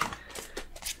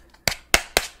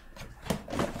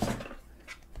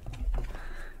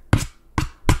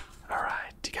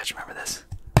 Alright, do you guys remember this?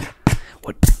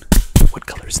 What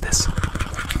color is this?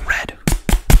 Red.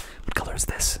 What color is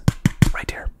this? Right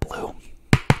here. Blue.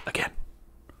 Again.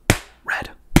 Red.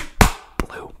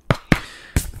 Blue.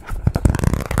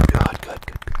 Good.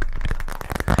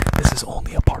 This is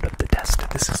only a part of the test.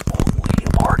 This is only a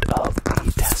part of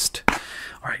the test.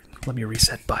 Alright, let me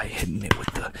reset by hitting it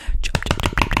with the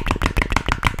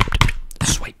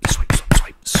swipe.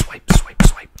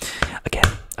 Again.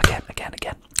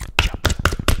 Jump.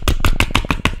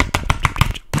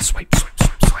 Swipe.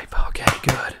 Okay,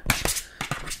 good.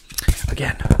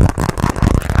 Again.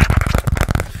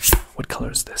 What color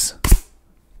is this?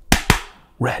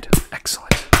 Red.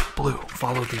 Excellent. Blue.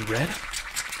 Follow the red.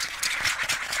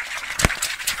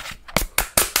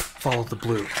 Follow the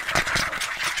blue.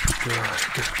 Good.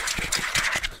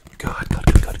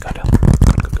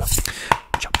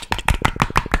 Jump.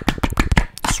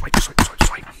 Swipe.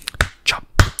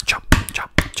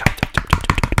 Jump.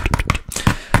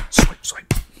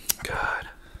 Swipe. Good.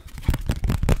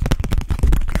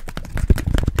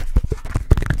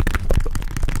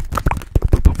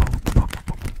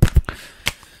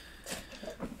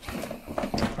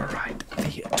 Alright,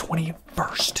 the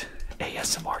 21st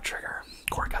ASMR trigger.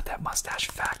 Corey got that mustache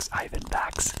facts, Ivan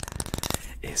facts,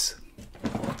 is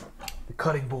the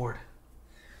cutting board.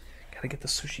 Gotta get the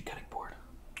sushi cutting board.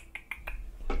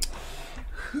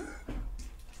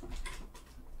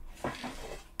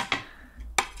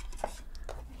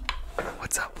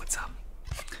 What's up?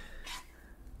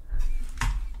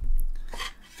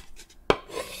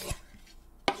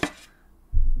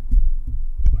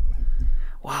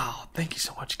 Wow, thank you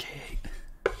so much, Kate.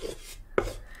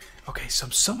 Okay, so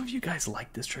some of you guys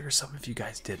liked this trigger, some of you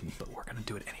guys didn't, but we're gonna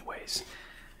do it anyways.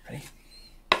 Ready?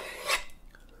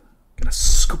 Gotta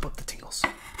scoop up the tingles.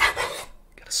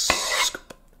 Gotta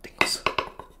scoop up the tingles.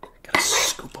 Gotta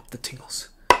scoop up the tingles.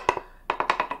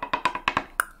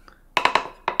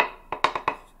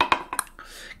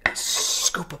 Gotta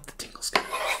scoop up the tingles.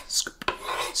 Scoop.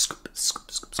 Gotta scoop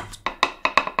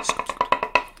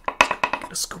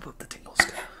up the tingles.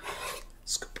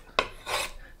 Scoop.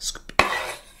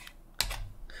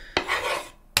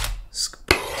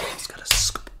 Gotta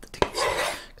scoop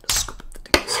up the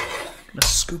tingles. Gonna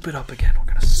scoop it up again. We're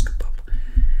gonna scoop up.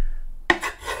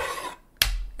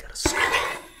 Gotta scoop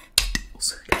up the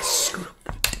tingles. Gotta scoop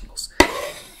up the tingles.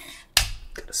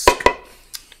 Gotta scoop.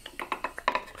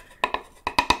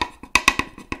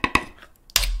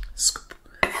 Scoop.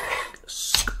 Gotta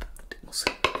scoop up the tingles.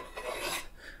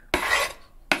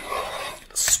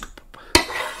 Gotta scoop up.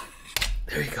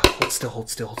 There you go. Hold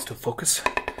still. Focus.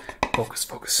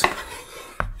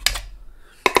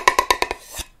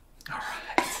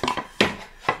 Alright.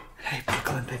 Hey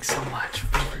Brooklyn, thanks so much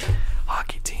for your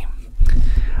hockey team.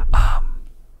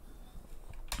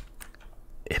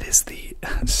 It is the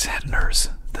Senators,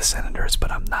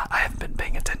 but I haven't been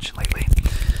paying attention lately.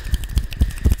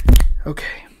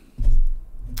 Okay.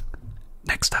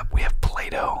 Next up we have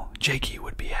Play-Doh. Jakey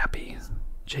would be happy.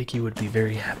 Jakey would be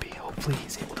very happy. Hopefully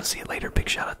he's able to see it later. Big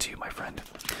shout out to you, my friend.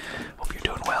 Hope you're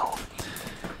doing well.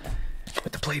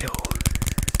 With the Play-Doh.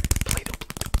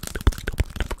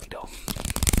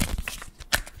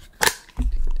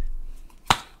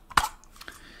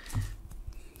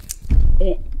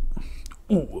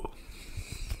 Ooh.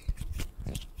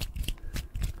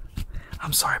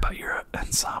 I'm sorry about your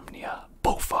insomnia,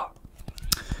 Bofa.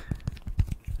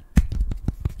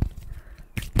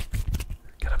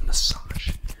 Gotta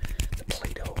massage the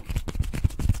Play-Doh.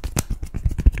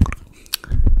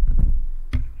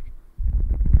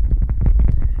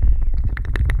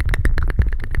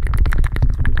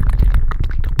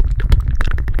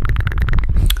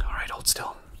 Alright, hold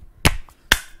still.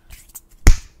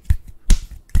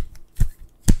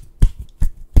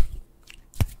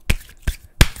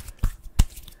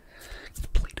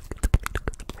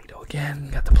 Again,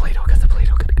 got the Play-Doh.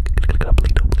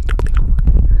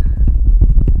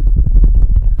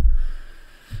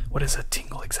 What is a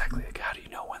tingle exactly? Like, how do you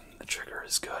know when the trigger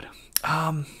is good?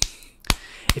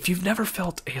 If you've never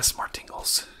felt ASMR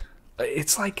tingles,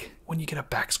 it's like when you get a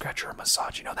back scratch or a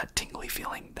massage, you know, that tingly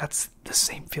feeling. That's the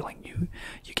same feeling you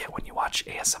get when you watch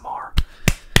ASMR.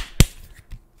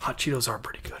 Hot Cheetos are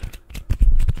pretty good.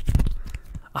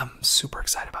 I'm super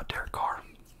excited about Derek Carr.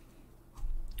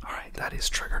 Alright, that is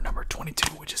trigger number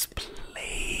 22, which is Play-Doh.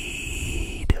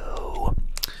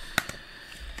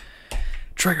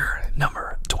 Trigger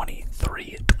number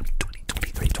 23.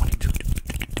 23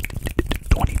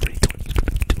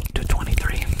 to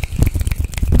 23.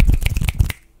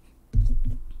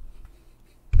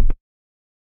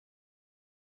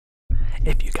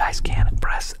 If you guys can,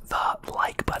 press the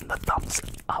like button, the thumbs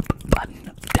up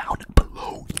button down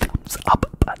below. Thumbs up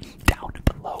button down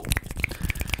below.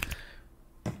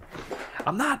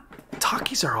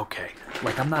 Talkies are okay.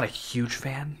 Like, I'm not a huge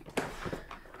fan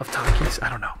of Takis. I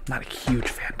don't know. Not a huge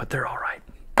fan, but they're alright.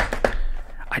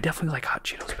 I definitely like hot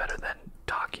Cheetos better than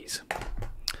Takis.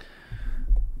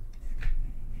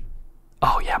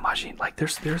 Oh yeah, Majin. Like,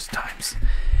 there's times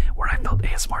where I felt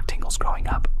ASMR tingles growing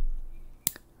up.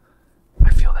 I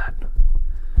feel that.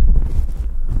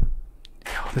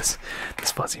 Yo, this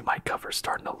fuzzy mic cover's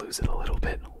starting to lose it a little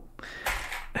bit.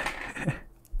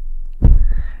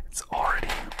 It's already,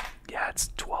 yeah, it's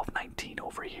 12:19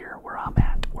 over here where I'm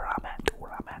at.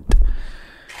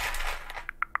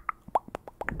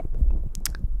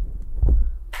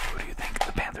 Who do you think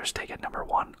the Panthers take at number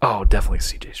 1? Oh, definitely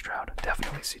CJ Stroud.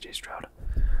 Definitely CJ Stroud.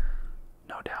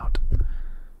 No doubt.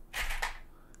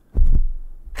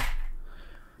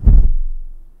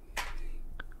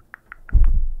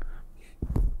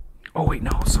 Oh wait,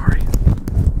 no, sorry.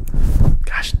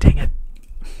 Gosh dang it.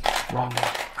 Wrong one.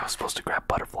 I was supposed to grab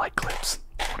butterfly clips.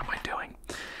 What am I doing?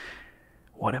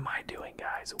 What am I doing,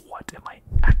 guys? What am I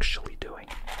actually doing?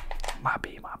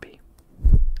 Mabi.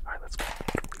 Alright, let's go.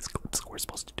 These clips. We're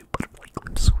supposed to do butterfly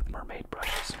clips with mermaid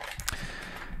brushes.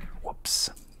 Whoops.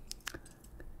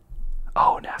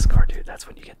 Oh, NASCAR, dude. That's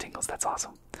when you get tingles. That's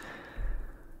awesome.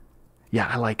 Yeah,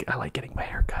 I like getting my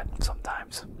hair cut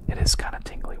sometimes. It is kind of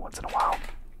tingly once in a while.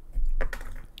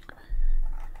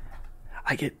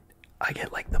 I get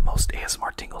like the most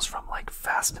ASMR tingles from like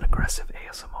fast and aggressive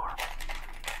ASMR.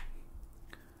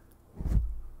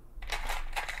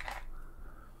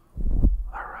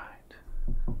 All right.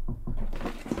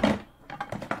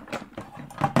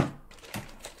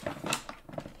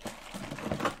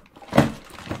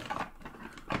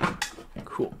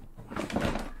 Cool.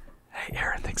 Hey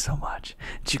Aaron, thanks so much.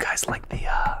 Did you guys like the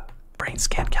brain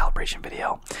scan calibration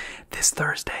video? This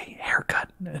Thursday, haircut,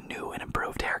 a new and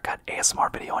improved haircut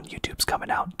ASMR video on YouTube's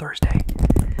coming out Thursday.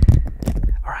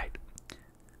 Alright.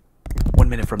 1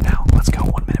 minute from now. Let's go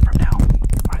 1 minute from now.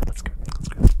 Alright, let's go. Let's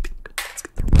get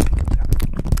the pink up there.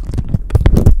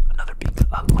 Another pink,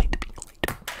 light pink,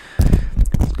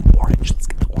 orange. Let's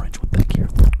get the orange one back here.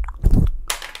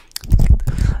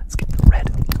 Let's get the red.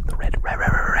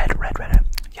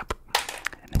 Yep.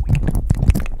 And then we can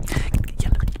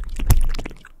yellow.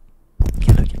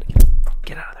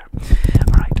 Get out of there.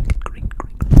 Alright, green.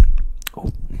 Oh.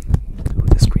 Ooh,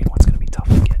 this green one's gonna be tough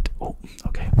to get. Oh,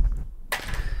 okay.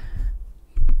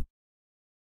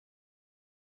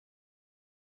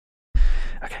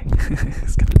 Okay.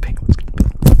 Let's get the pink.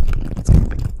 Let's get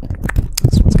the pink.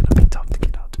 This one's gonna be tough to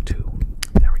get out too.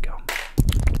 There we go.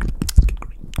 Let's get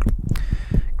green.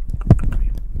 Let's get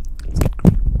green.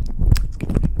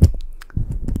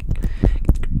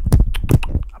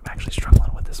 I'm actually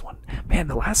struggling with this one. Man,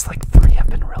 the last like 3 have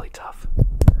been really tough.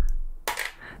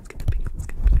 Let's get the pink.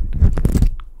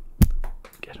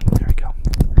 Good. There we go.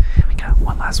 We got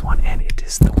one last one, and it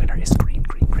is the winner is green.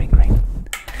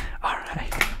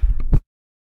 Alright.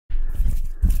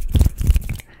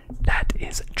 That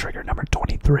is trigger number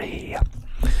 23.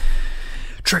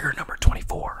 Trigger number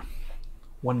 24.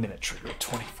 1 minute trigger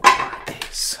 24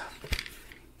 is.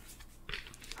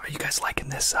 Are you guys liking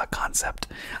this concept?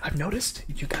 I've noticed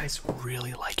you guys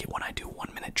really like it when I do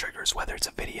 1 minute triggers, whether it's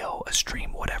a video, a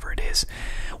stream, whatever it is.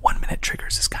 1 minute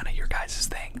triggers is kind of your guys'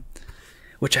 thing,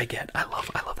 which I get. I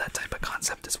love that type of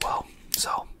concept as well.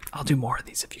 So I'll do more of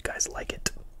these if you guys like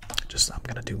it. I'm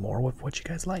gonna do more with what you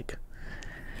guys like.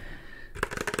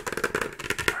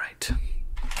 All right,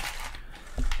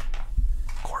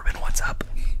 Corbin, what's up?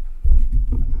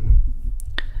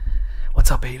 What's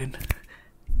up, Aiden?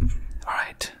 All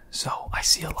right, so I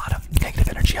see a lot of negative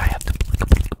energy. I have to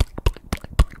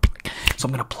so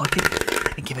I'm gonna plug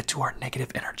it and give it to our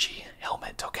negative energy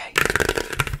helmet. Okay,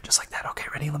 just like that. Okay,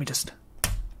 ready? Let me just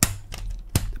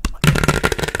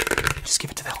give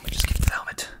it to the helmet. Just give it to the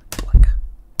helmet. Plug.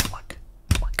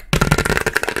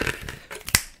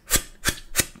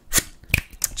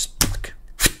 Just plug.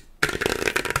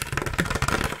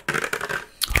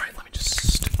 All right, let me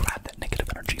just grab that negative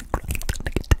energy.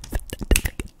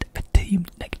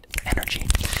 Negative energy.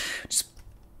 Just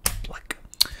plug.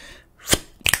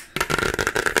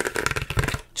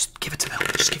 Just give it to the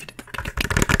helmet. Just give it to the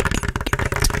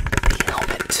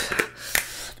helmet.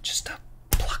 Just a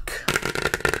pluck.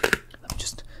 Let me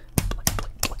just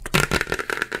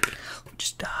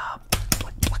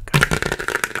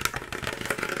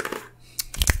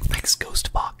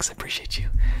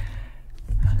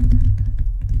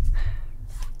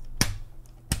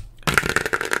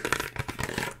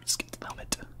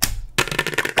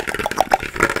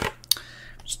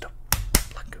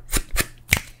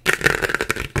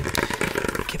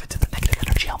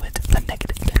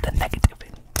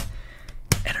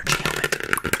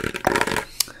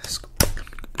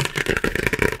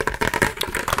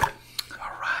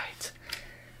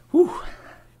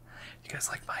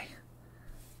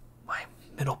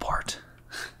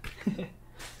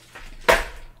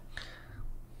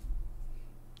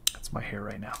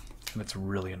now, and it's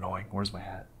really annoying. Where's my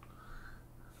hat?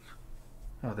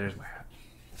 Oh, there's my hat.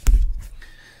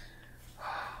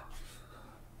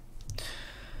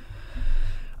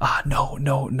 No,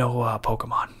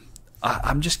 Pokemon.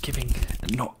 I'm just giving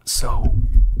no. So,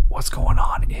 what's going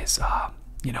on is,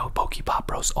 you know, Pokepop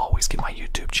Bros always get my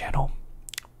YouTube channel,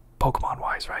 Pokemon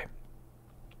wise, right?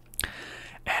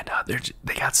 And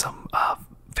they got some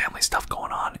family stuff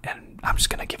going on, and I'm just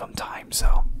gonna give them time.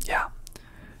 So yeah,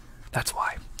 that's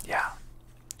why. Yeah.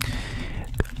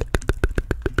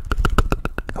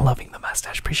 Loving the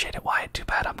mustache. Appreciate it, Wyatt. Too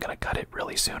bad I'm gonna cut it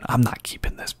really soon. I'm not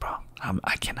keeping this, bro.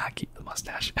 I cannot keep the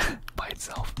mustache by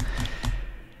itself.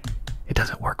 It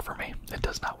doesn't work for me. It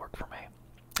does not work for me.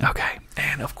 Okay,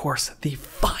 and of course, the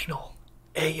final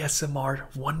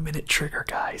ASMR 1-minute trigger,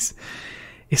 guys,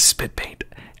 is spit paint.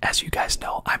 As you guys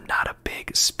know, I'm not a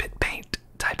big spit paint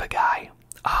type of guy.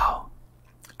 I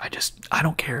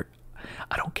don't care.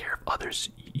 I don't care if others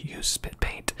use spit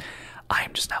paint. I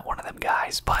am just not one of them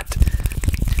guys, but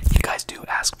you guys do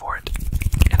ask for it.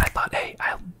 And I thought, hey,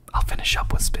 I'll finish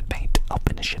up with spit paint. I'll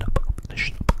finish it up with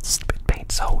spit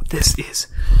paint. So this is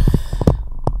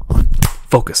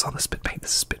focus on the spit paint.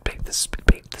 This is spit paint. This is spit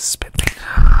paint. This is spit paint.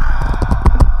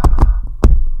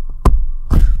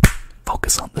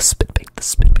 Focus on the spit paint. The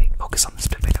spit paint. Focus on the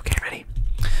spit paint. Okay, ready?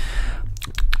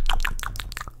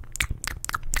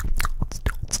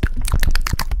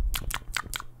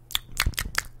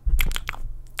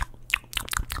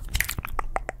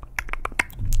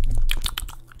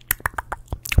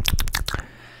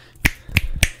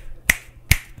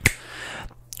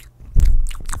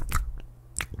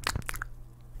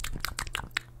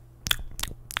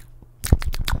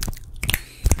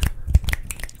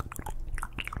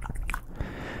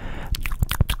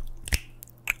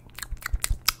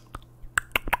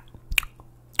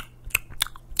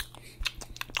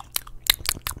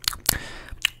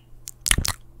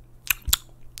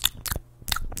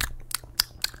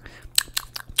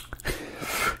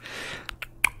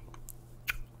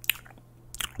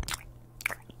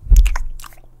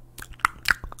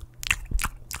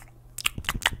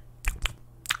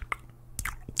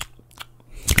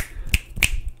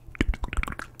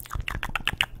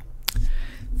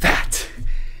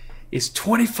 Is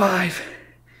 25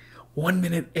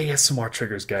 1-minute ASMR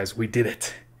triggers, guys. We did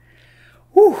it.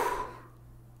 Woo!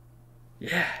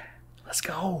 Yeah, let's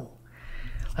go.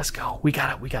 Let's go. We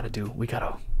gotta get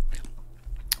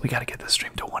this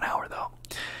stream to 1 hour though.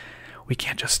 We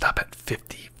can't just stop at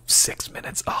 56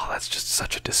 minutes. Oh, that's just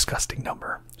such a disgusting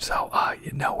number. So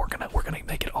no, we're gonna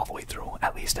make it all the way through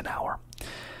at least an hour.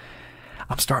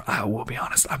 I will be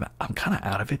honest, I'm kind of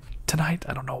out of it tonight.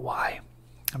 I don't know why.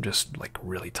 I'm just like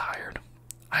really tired.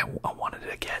 I wanted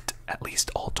to get at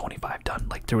least all 25 done.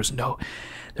 Like there's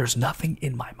nothing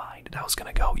in my mind that I was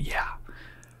gonna go, yeah,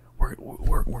 we're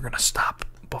gonna stop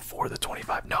before the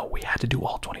 25. No, we had to do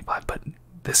all 25. But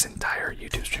this entire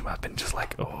YouTube stream, I've been just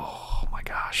like, oh my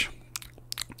gosh.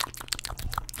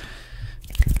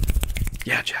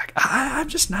 Yeah, Jack. I'm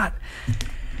just not.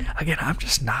 Again, I'm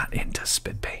just not into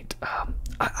spit paint.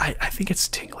 I think it's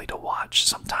tingly to watch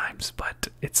sometimes, but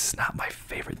it's not my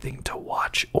favorite thing to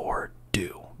watch or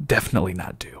do. Definitely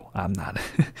not do. I'm not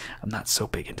I'm not so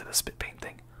big into the spit paint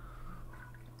thing.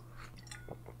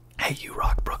 Hey, you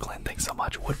rock Brooklyn, thanks so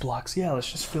much. Wood blocks, yeah,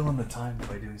 let's just fill in the time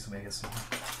by doing some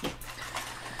ASMR.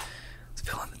 Let's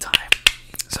fill in the time.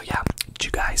 So yeah,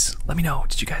 let me know,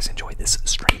 did you guys enjoy this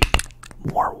stream?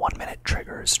 More 1-minute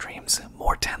trigger streams,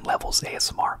 more 10 levels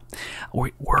ASMR.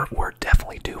 We're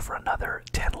definitely due for another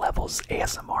 10 levels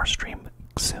ASMR stream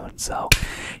soon, so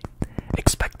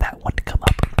expect that one to come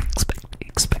up.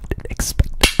 Expect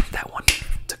that one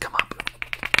to come up.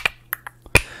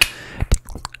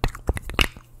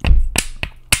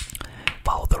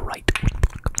 Follow the right.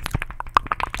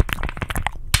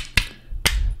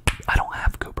 I don't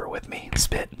have Cooper with me.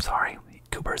 Spit, sorry.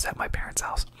 Cooper's at my parents'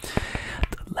 house.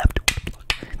 The left.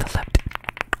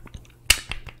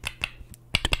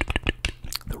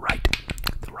 The right.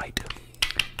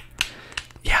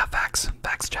 Yeah, facts,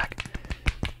 Jack.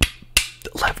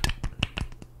 The left.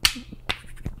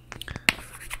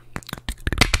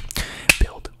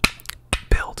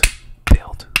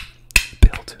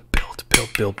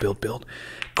 Build.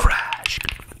 Crash.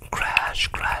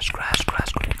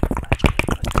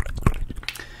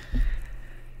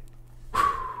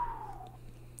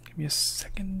 Give me a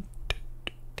second.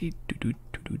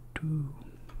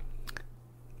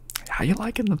 How you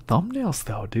liking the thumbnails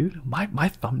though, dude? My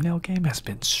thumbnail game has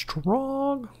been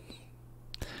strong.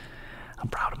 I'm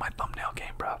proud of my thumbnail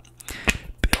game, bro.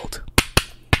 Build.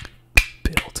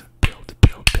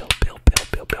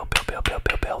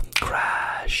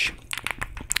 Crash.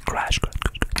 Crash.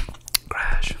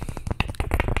 Crash.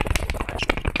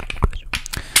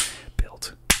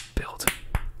 Build.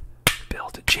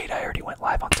 Jade, I already went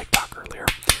live on TikTok earlier.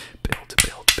 Build.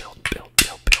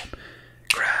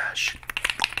 Crash.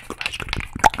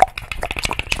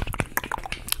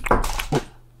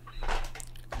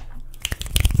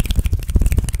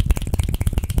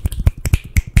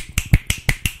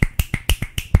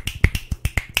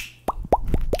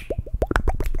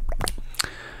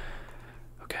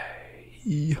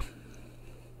 Okay.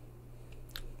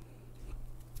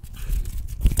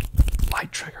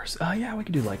 Light triggers. Yeah, we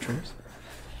can do light triggers.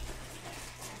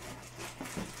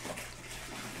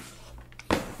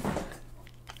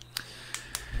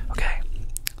 Okay,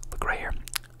 look right here.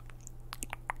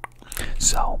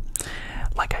 So,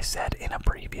 like I said in a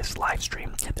previous live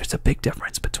stream, there's a big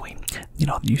difference between,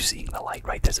 you seeing the light,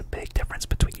 right? There's a big difference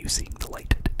between you seeing the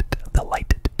light,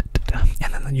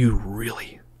 and then you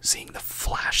really seeing the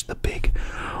flash, the big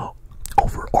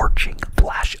overarching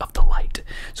flash of the light.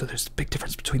 So there's a big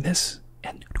difference between this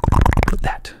and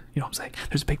that. You know what I'm saying?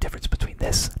 There's a big difference between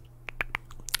this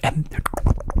and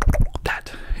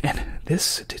that, and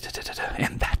this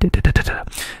and that,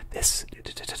 this,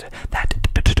 that.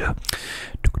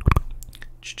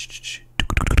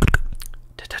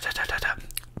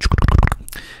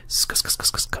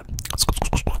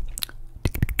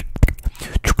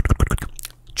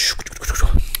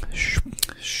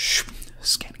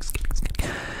 Scanning.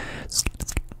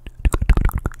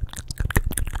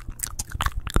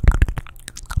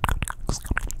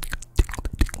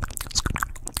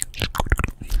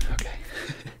 Okay.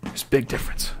 There's a big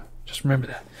difference. Just remember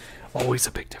that. Always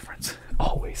a big difference.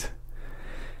 Always.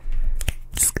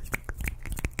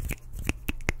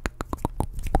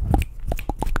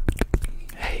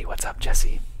 Hey, what's up,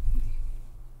 Jesse?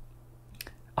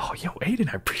 Oh, yo,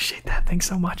 Aiden, I appreciate that. Thanks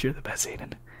so much. You're the best,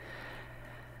 Aiden.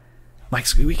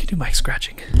 We can do mic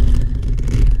scratching.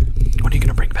 When are you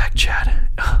gonna bring back Chad?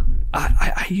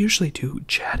 I usually do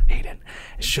Chad, Aiden.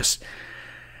 It's just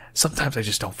sometimes I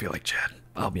just don't feel like Chad.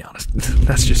 I'll be honest.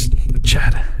 That's just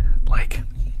Chad. Like,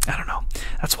 I don't know.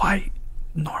 That's why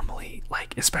normally,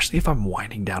 like, especially if I'm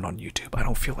winding down on YouTube, I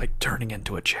don't feel like turning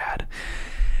into a Chad.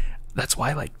 That's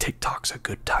why, like, TikTok's a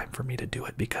good time for me to do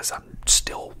it, because I'm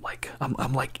still like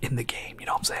I'm like in the game. You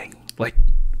know what I'm saying? Like,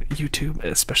 YouTube,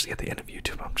 especially at the end of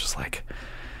YouTube, I'm just like,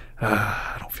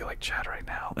 I don't feel like Chad right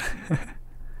now.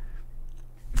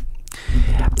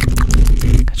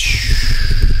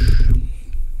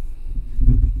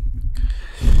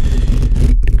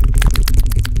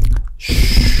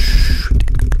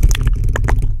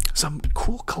 Some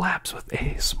cool collabs with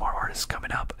ASMR artists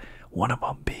coming up. One of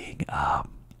them being, of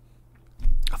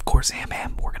course, Am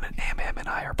and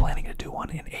I are planning to do one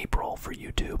in April for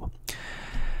YouTube.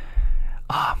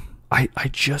 I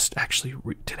just actually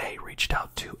today reached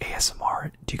out to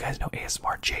ASMR. Do you guys know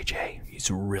ASMR JJ? He's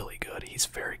really good. He's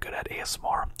very good at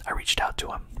ASMR. I reached out to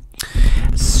him.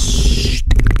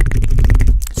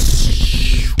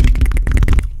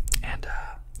 And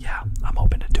yeah, I'm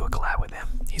hoping to do a collab with him.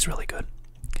 He's really good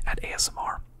at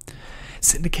ASMR.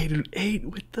 Syndicated 8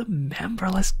 with the member.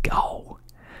 Let's go.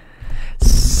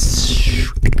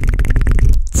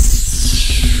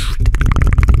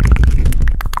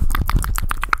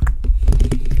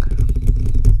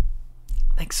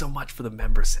 Thanks so much for the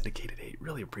member, Syndicated 8.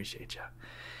 Really appreciate ya.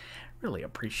 Really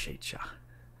appreciate ya.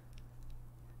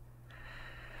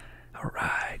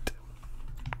 Alright.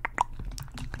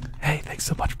 Hey, thanks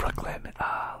so much, Brooklyn.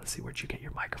 Let's see, where'd you get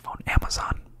your microphone?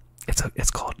 Amazon.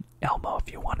 It's called Elmo,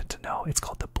 if you wanted to know. It's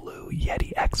called the Blue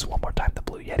Yeti X. One more time, the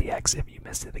Blue Yeti X. If you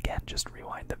missed it again, just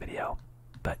rewind the video.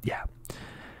 But yeah,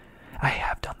 I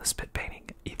have done the spit painting.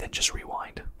 Ethan, just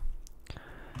rewind.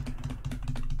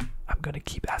 I'm gonna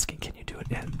keep asking, can you do it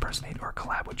impersonate or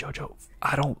collab with JoJo?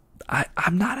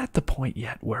 I'm not at the point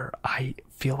yet where I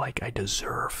feel like I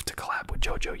deserve to collab with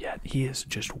JoJo yet. He is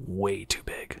just way too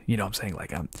big. You know what I'm saying?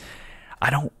 Like, I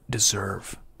don't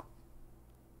deserve,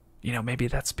 you know, maybe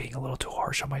that's being a little too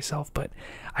harsh on myself, but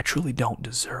I truly don't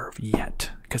deserve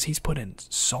yet, because he's put in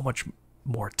so much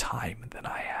more time than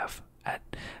I have.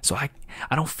 So I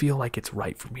don't feel like it's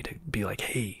right for me to be like,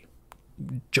 hey,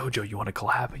 JoJo, you want to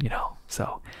collab? You know,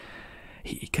 so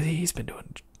because he's been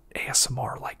doing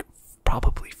ASMR like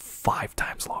probably 5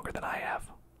 times longer than I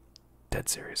have. Dead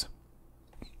serious.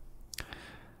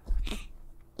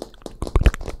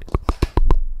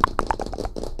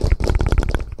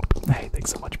 Hey, thanks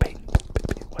so much, Peyton.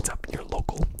 What's up? You're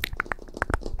local.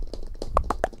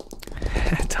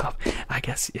 Tough. I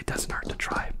guess it doesn't hurt to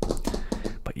try.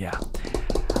 But yeah,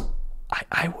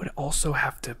 I would also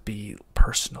have to be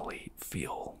personally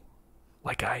feel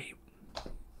like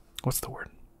what's the word?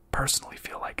 personally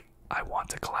feel like I want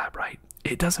to collab, right?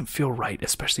 It doesn't feel right,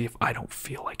 especially if I don't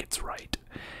feel like it's right.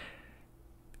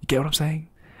 You get what I'm saying?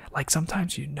 Like,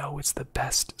 sometimes you know it's the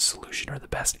best solution or the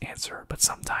best answer, but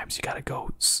sometimes you gotta go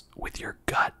with your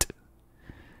gut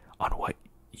on what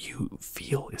you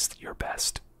feel is your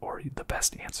best or the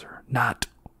best answer, not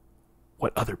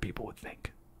what other people would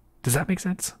think. Does that make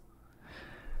sense?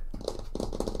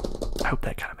 I hope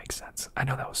that kind of makes sense. I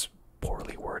know that was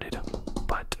poorly worded,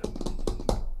 but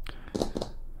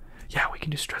yeah, we can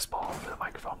do stress ball over the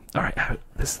microphone. All right,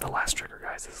 this is the last trigger,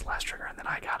 guys. This is the last trigger, and then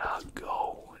I gotta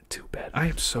go to bed. I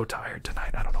am so tired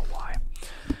tonight. I don't know why.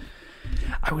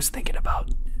 I was thinking about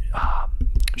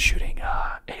shooting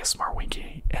ASMR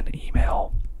Winky an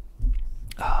email.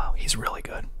 He's really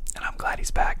good, and I'm glad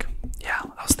he's back. Yeah,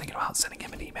 I was thinking about sending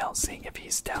him an email, seeing if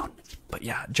he's down. But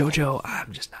yeah, JoJo,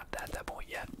 I'm just not at that point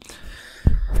yet.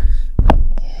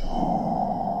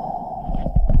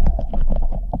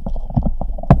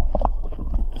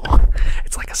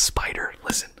 It's like a spider.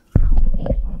 Listen.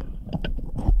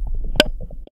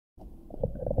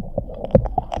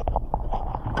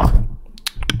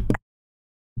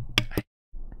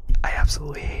 I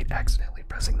absolutely hate accidentally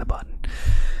pressing the button.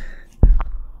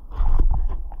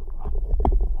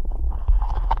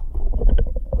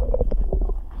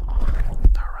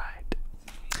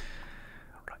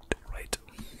 Right.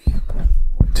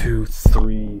 2,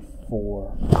 3,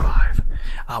 4, 5.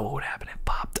 What would happen? It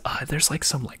popped. There's like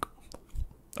some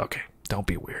okay, don't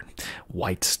be weird.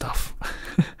 White stuff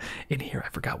in here. I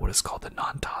forgot what it's called. The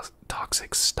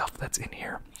non-toxic stuff that's in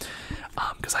here.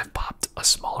 Because I've popped a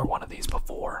smaller one of these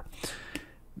before.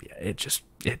 Yeah,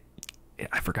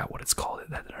 I forgot what it's called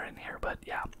that are in here, but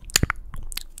yeah.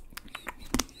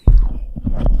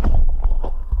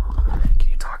 Can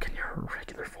you talk in your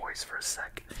regular voice for a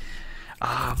sec?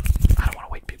 I don't want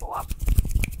to wake people up.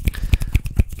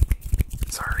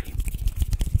 Sorry.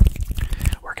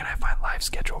 Where can I find live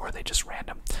schedule, or are they just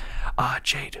random?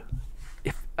 Jade,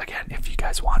 if you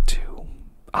guys want to,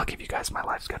 I'll give you guys my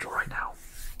live schedule right now.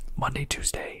 Monday,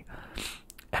 Tuesday,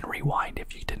 and rewind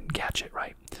if you didn't catch it,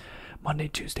 right? Monday,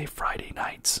 Tuesday, Friday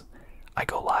nights, I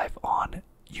go live on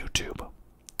YouTube.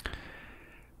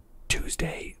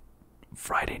 Tuesday,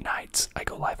 Friday nights, I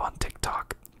go live on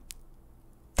TikTok.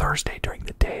 Thursday during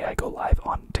the day, I go live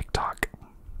on TikTok.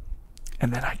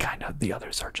 And then the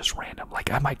others are just random. Like,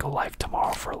 I might go live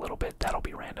tomorrow for a little bit. That'll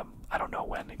be random. I don't know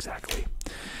when exactly.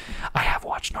 I have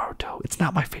watched Naruto. It's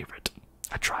not my favorite.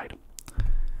 I tried.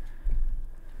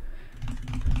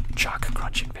 Chalk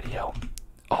crunching video.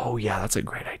 Oh yeah, that's a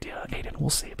great idea, Aiden. We'll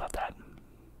see about that.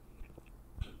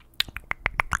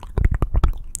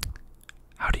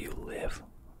 How do you live?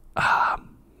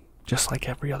 Just like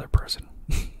every other person.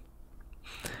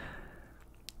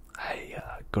 I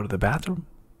go to the bathroom,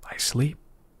 I sleep,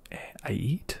 I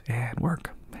eat, and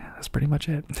work. Yeah, that's pretty much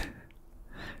it.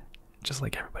 Just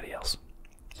like everybody else.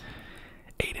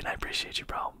 Aiden, I appreciate you,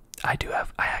 bro. I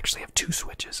actually have 2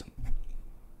 switches.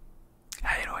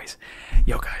 Anyways,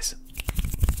 yo guys,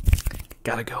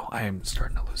 gotta go. I am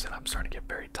starting to lose it. I'm starting to get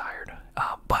very tired.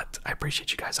 But I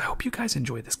appreciate you guys. I hope you guys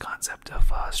enjoy this concept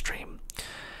of stream.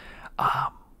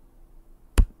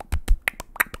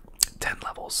 10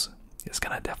 levels is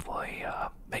gonna definitely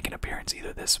make an appearance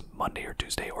either this Monday or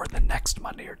Tuesday or the next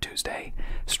Monday or Tuesday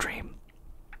stream,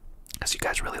 because you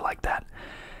guys really like that.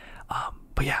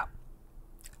 But yeah,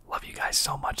 love you guys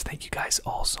so much. Thank you guys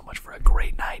all so much for a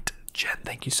great night. Jen,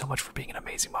 thank you so much for being an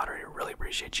amazing moderator. Really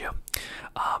appreciate you.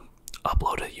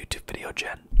 Upload a YouTube video,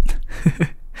 Jen.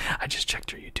 I just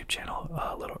checked your YouTube channel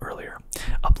a little earlier.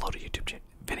 Upload a YouTube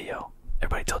video.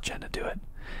 Everybody tell Jen to do it.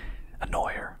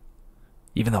 Annoy her.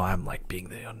 Even though I'm like being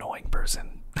the annoying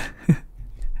person.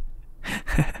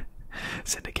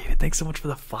 Syndicated, thanks so much for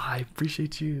the 5.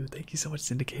 Appreciate you. Thank you so much,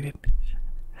 Syndicated.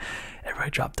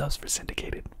 Everybody drop dubs for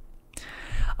Syndicated.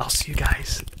 I'll see you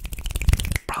guys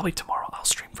probably tomorrow. I'll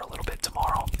stream for a little bit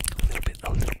tomorrow. A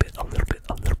little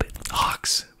bit.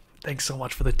 Hawks, thanks so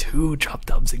much for the 2 drop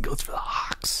dubs. It goes for the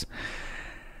Hawks.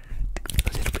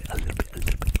 A little bit.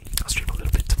 I'll stream a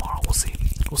little bit tomorrow.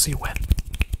 We'll see when.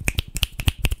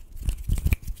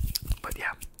 But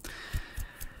yeah,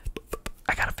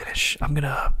 I gotta finish. I'm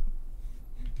gonna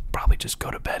probably just go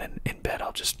to bed, and in bed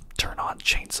I'll just turn on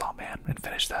Chainsaw Man and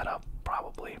finish that up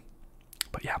probably.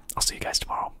 But yeah, I'll see you guys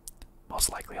tomorrow,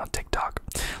 most likely on TikTok.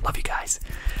 Love you guys.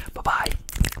 Bye bye.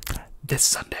 This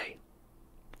Sunday,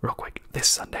 real quick, this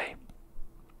Sunday,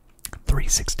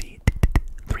 360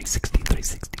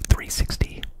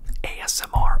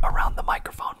 ASMR around the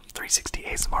microphone. 360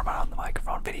 ASMR around the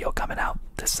microphone video coming out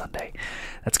this Sunday.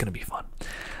 That's gonna be fun.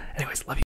 Anyways, love you.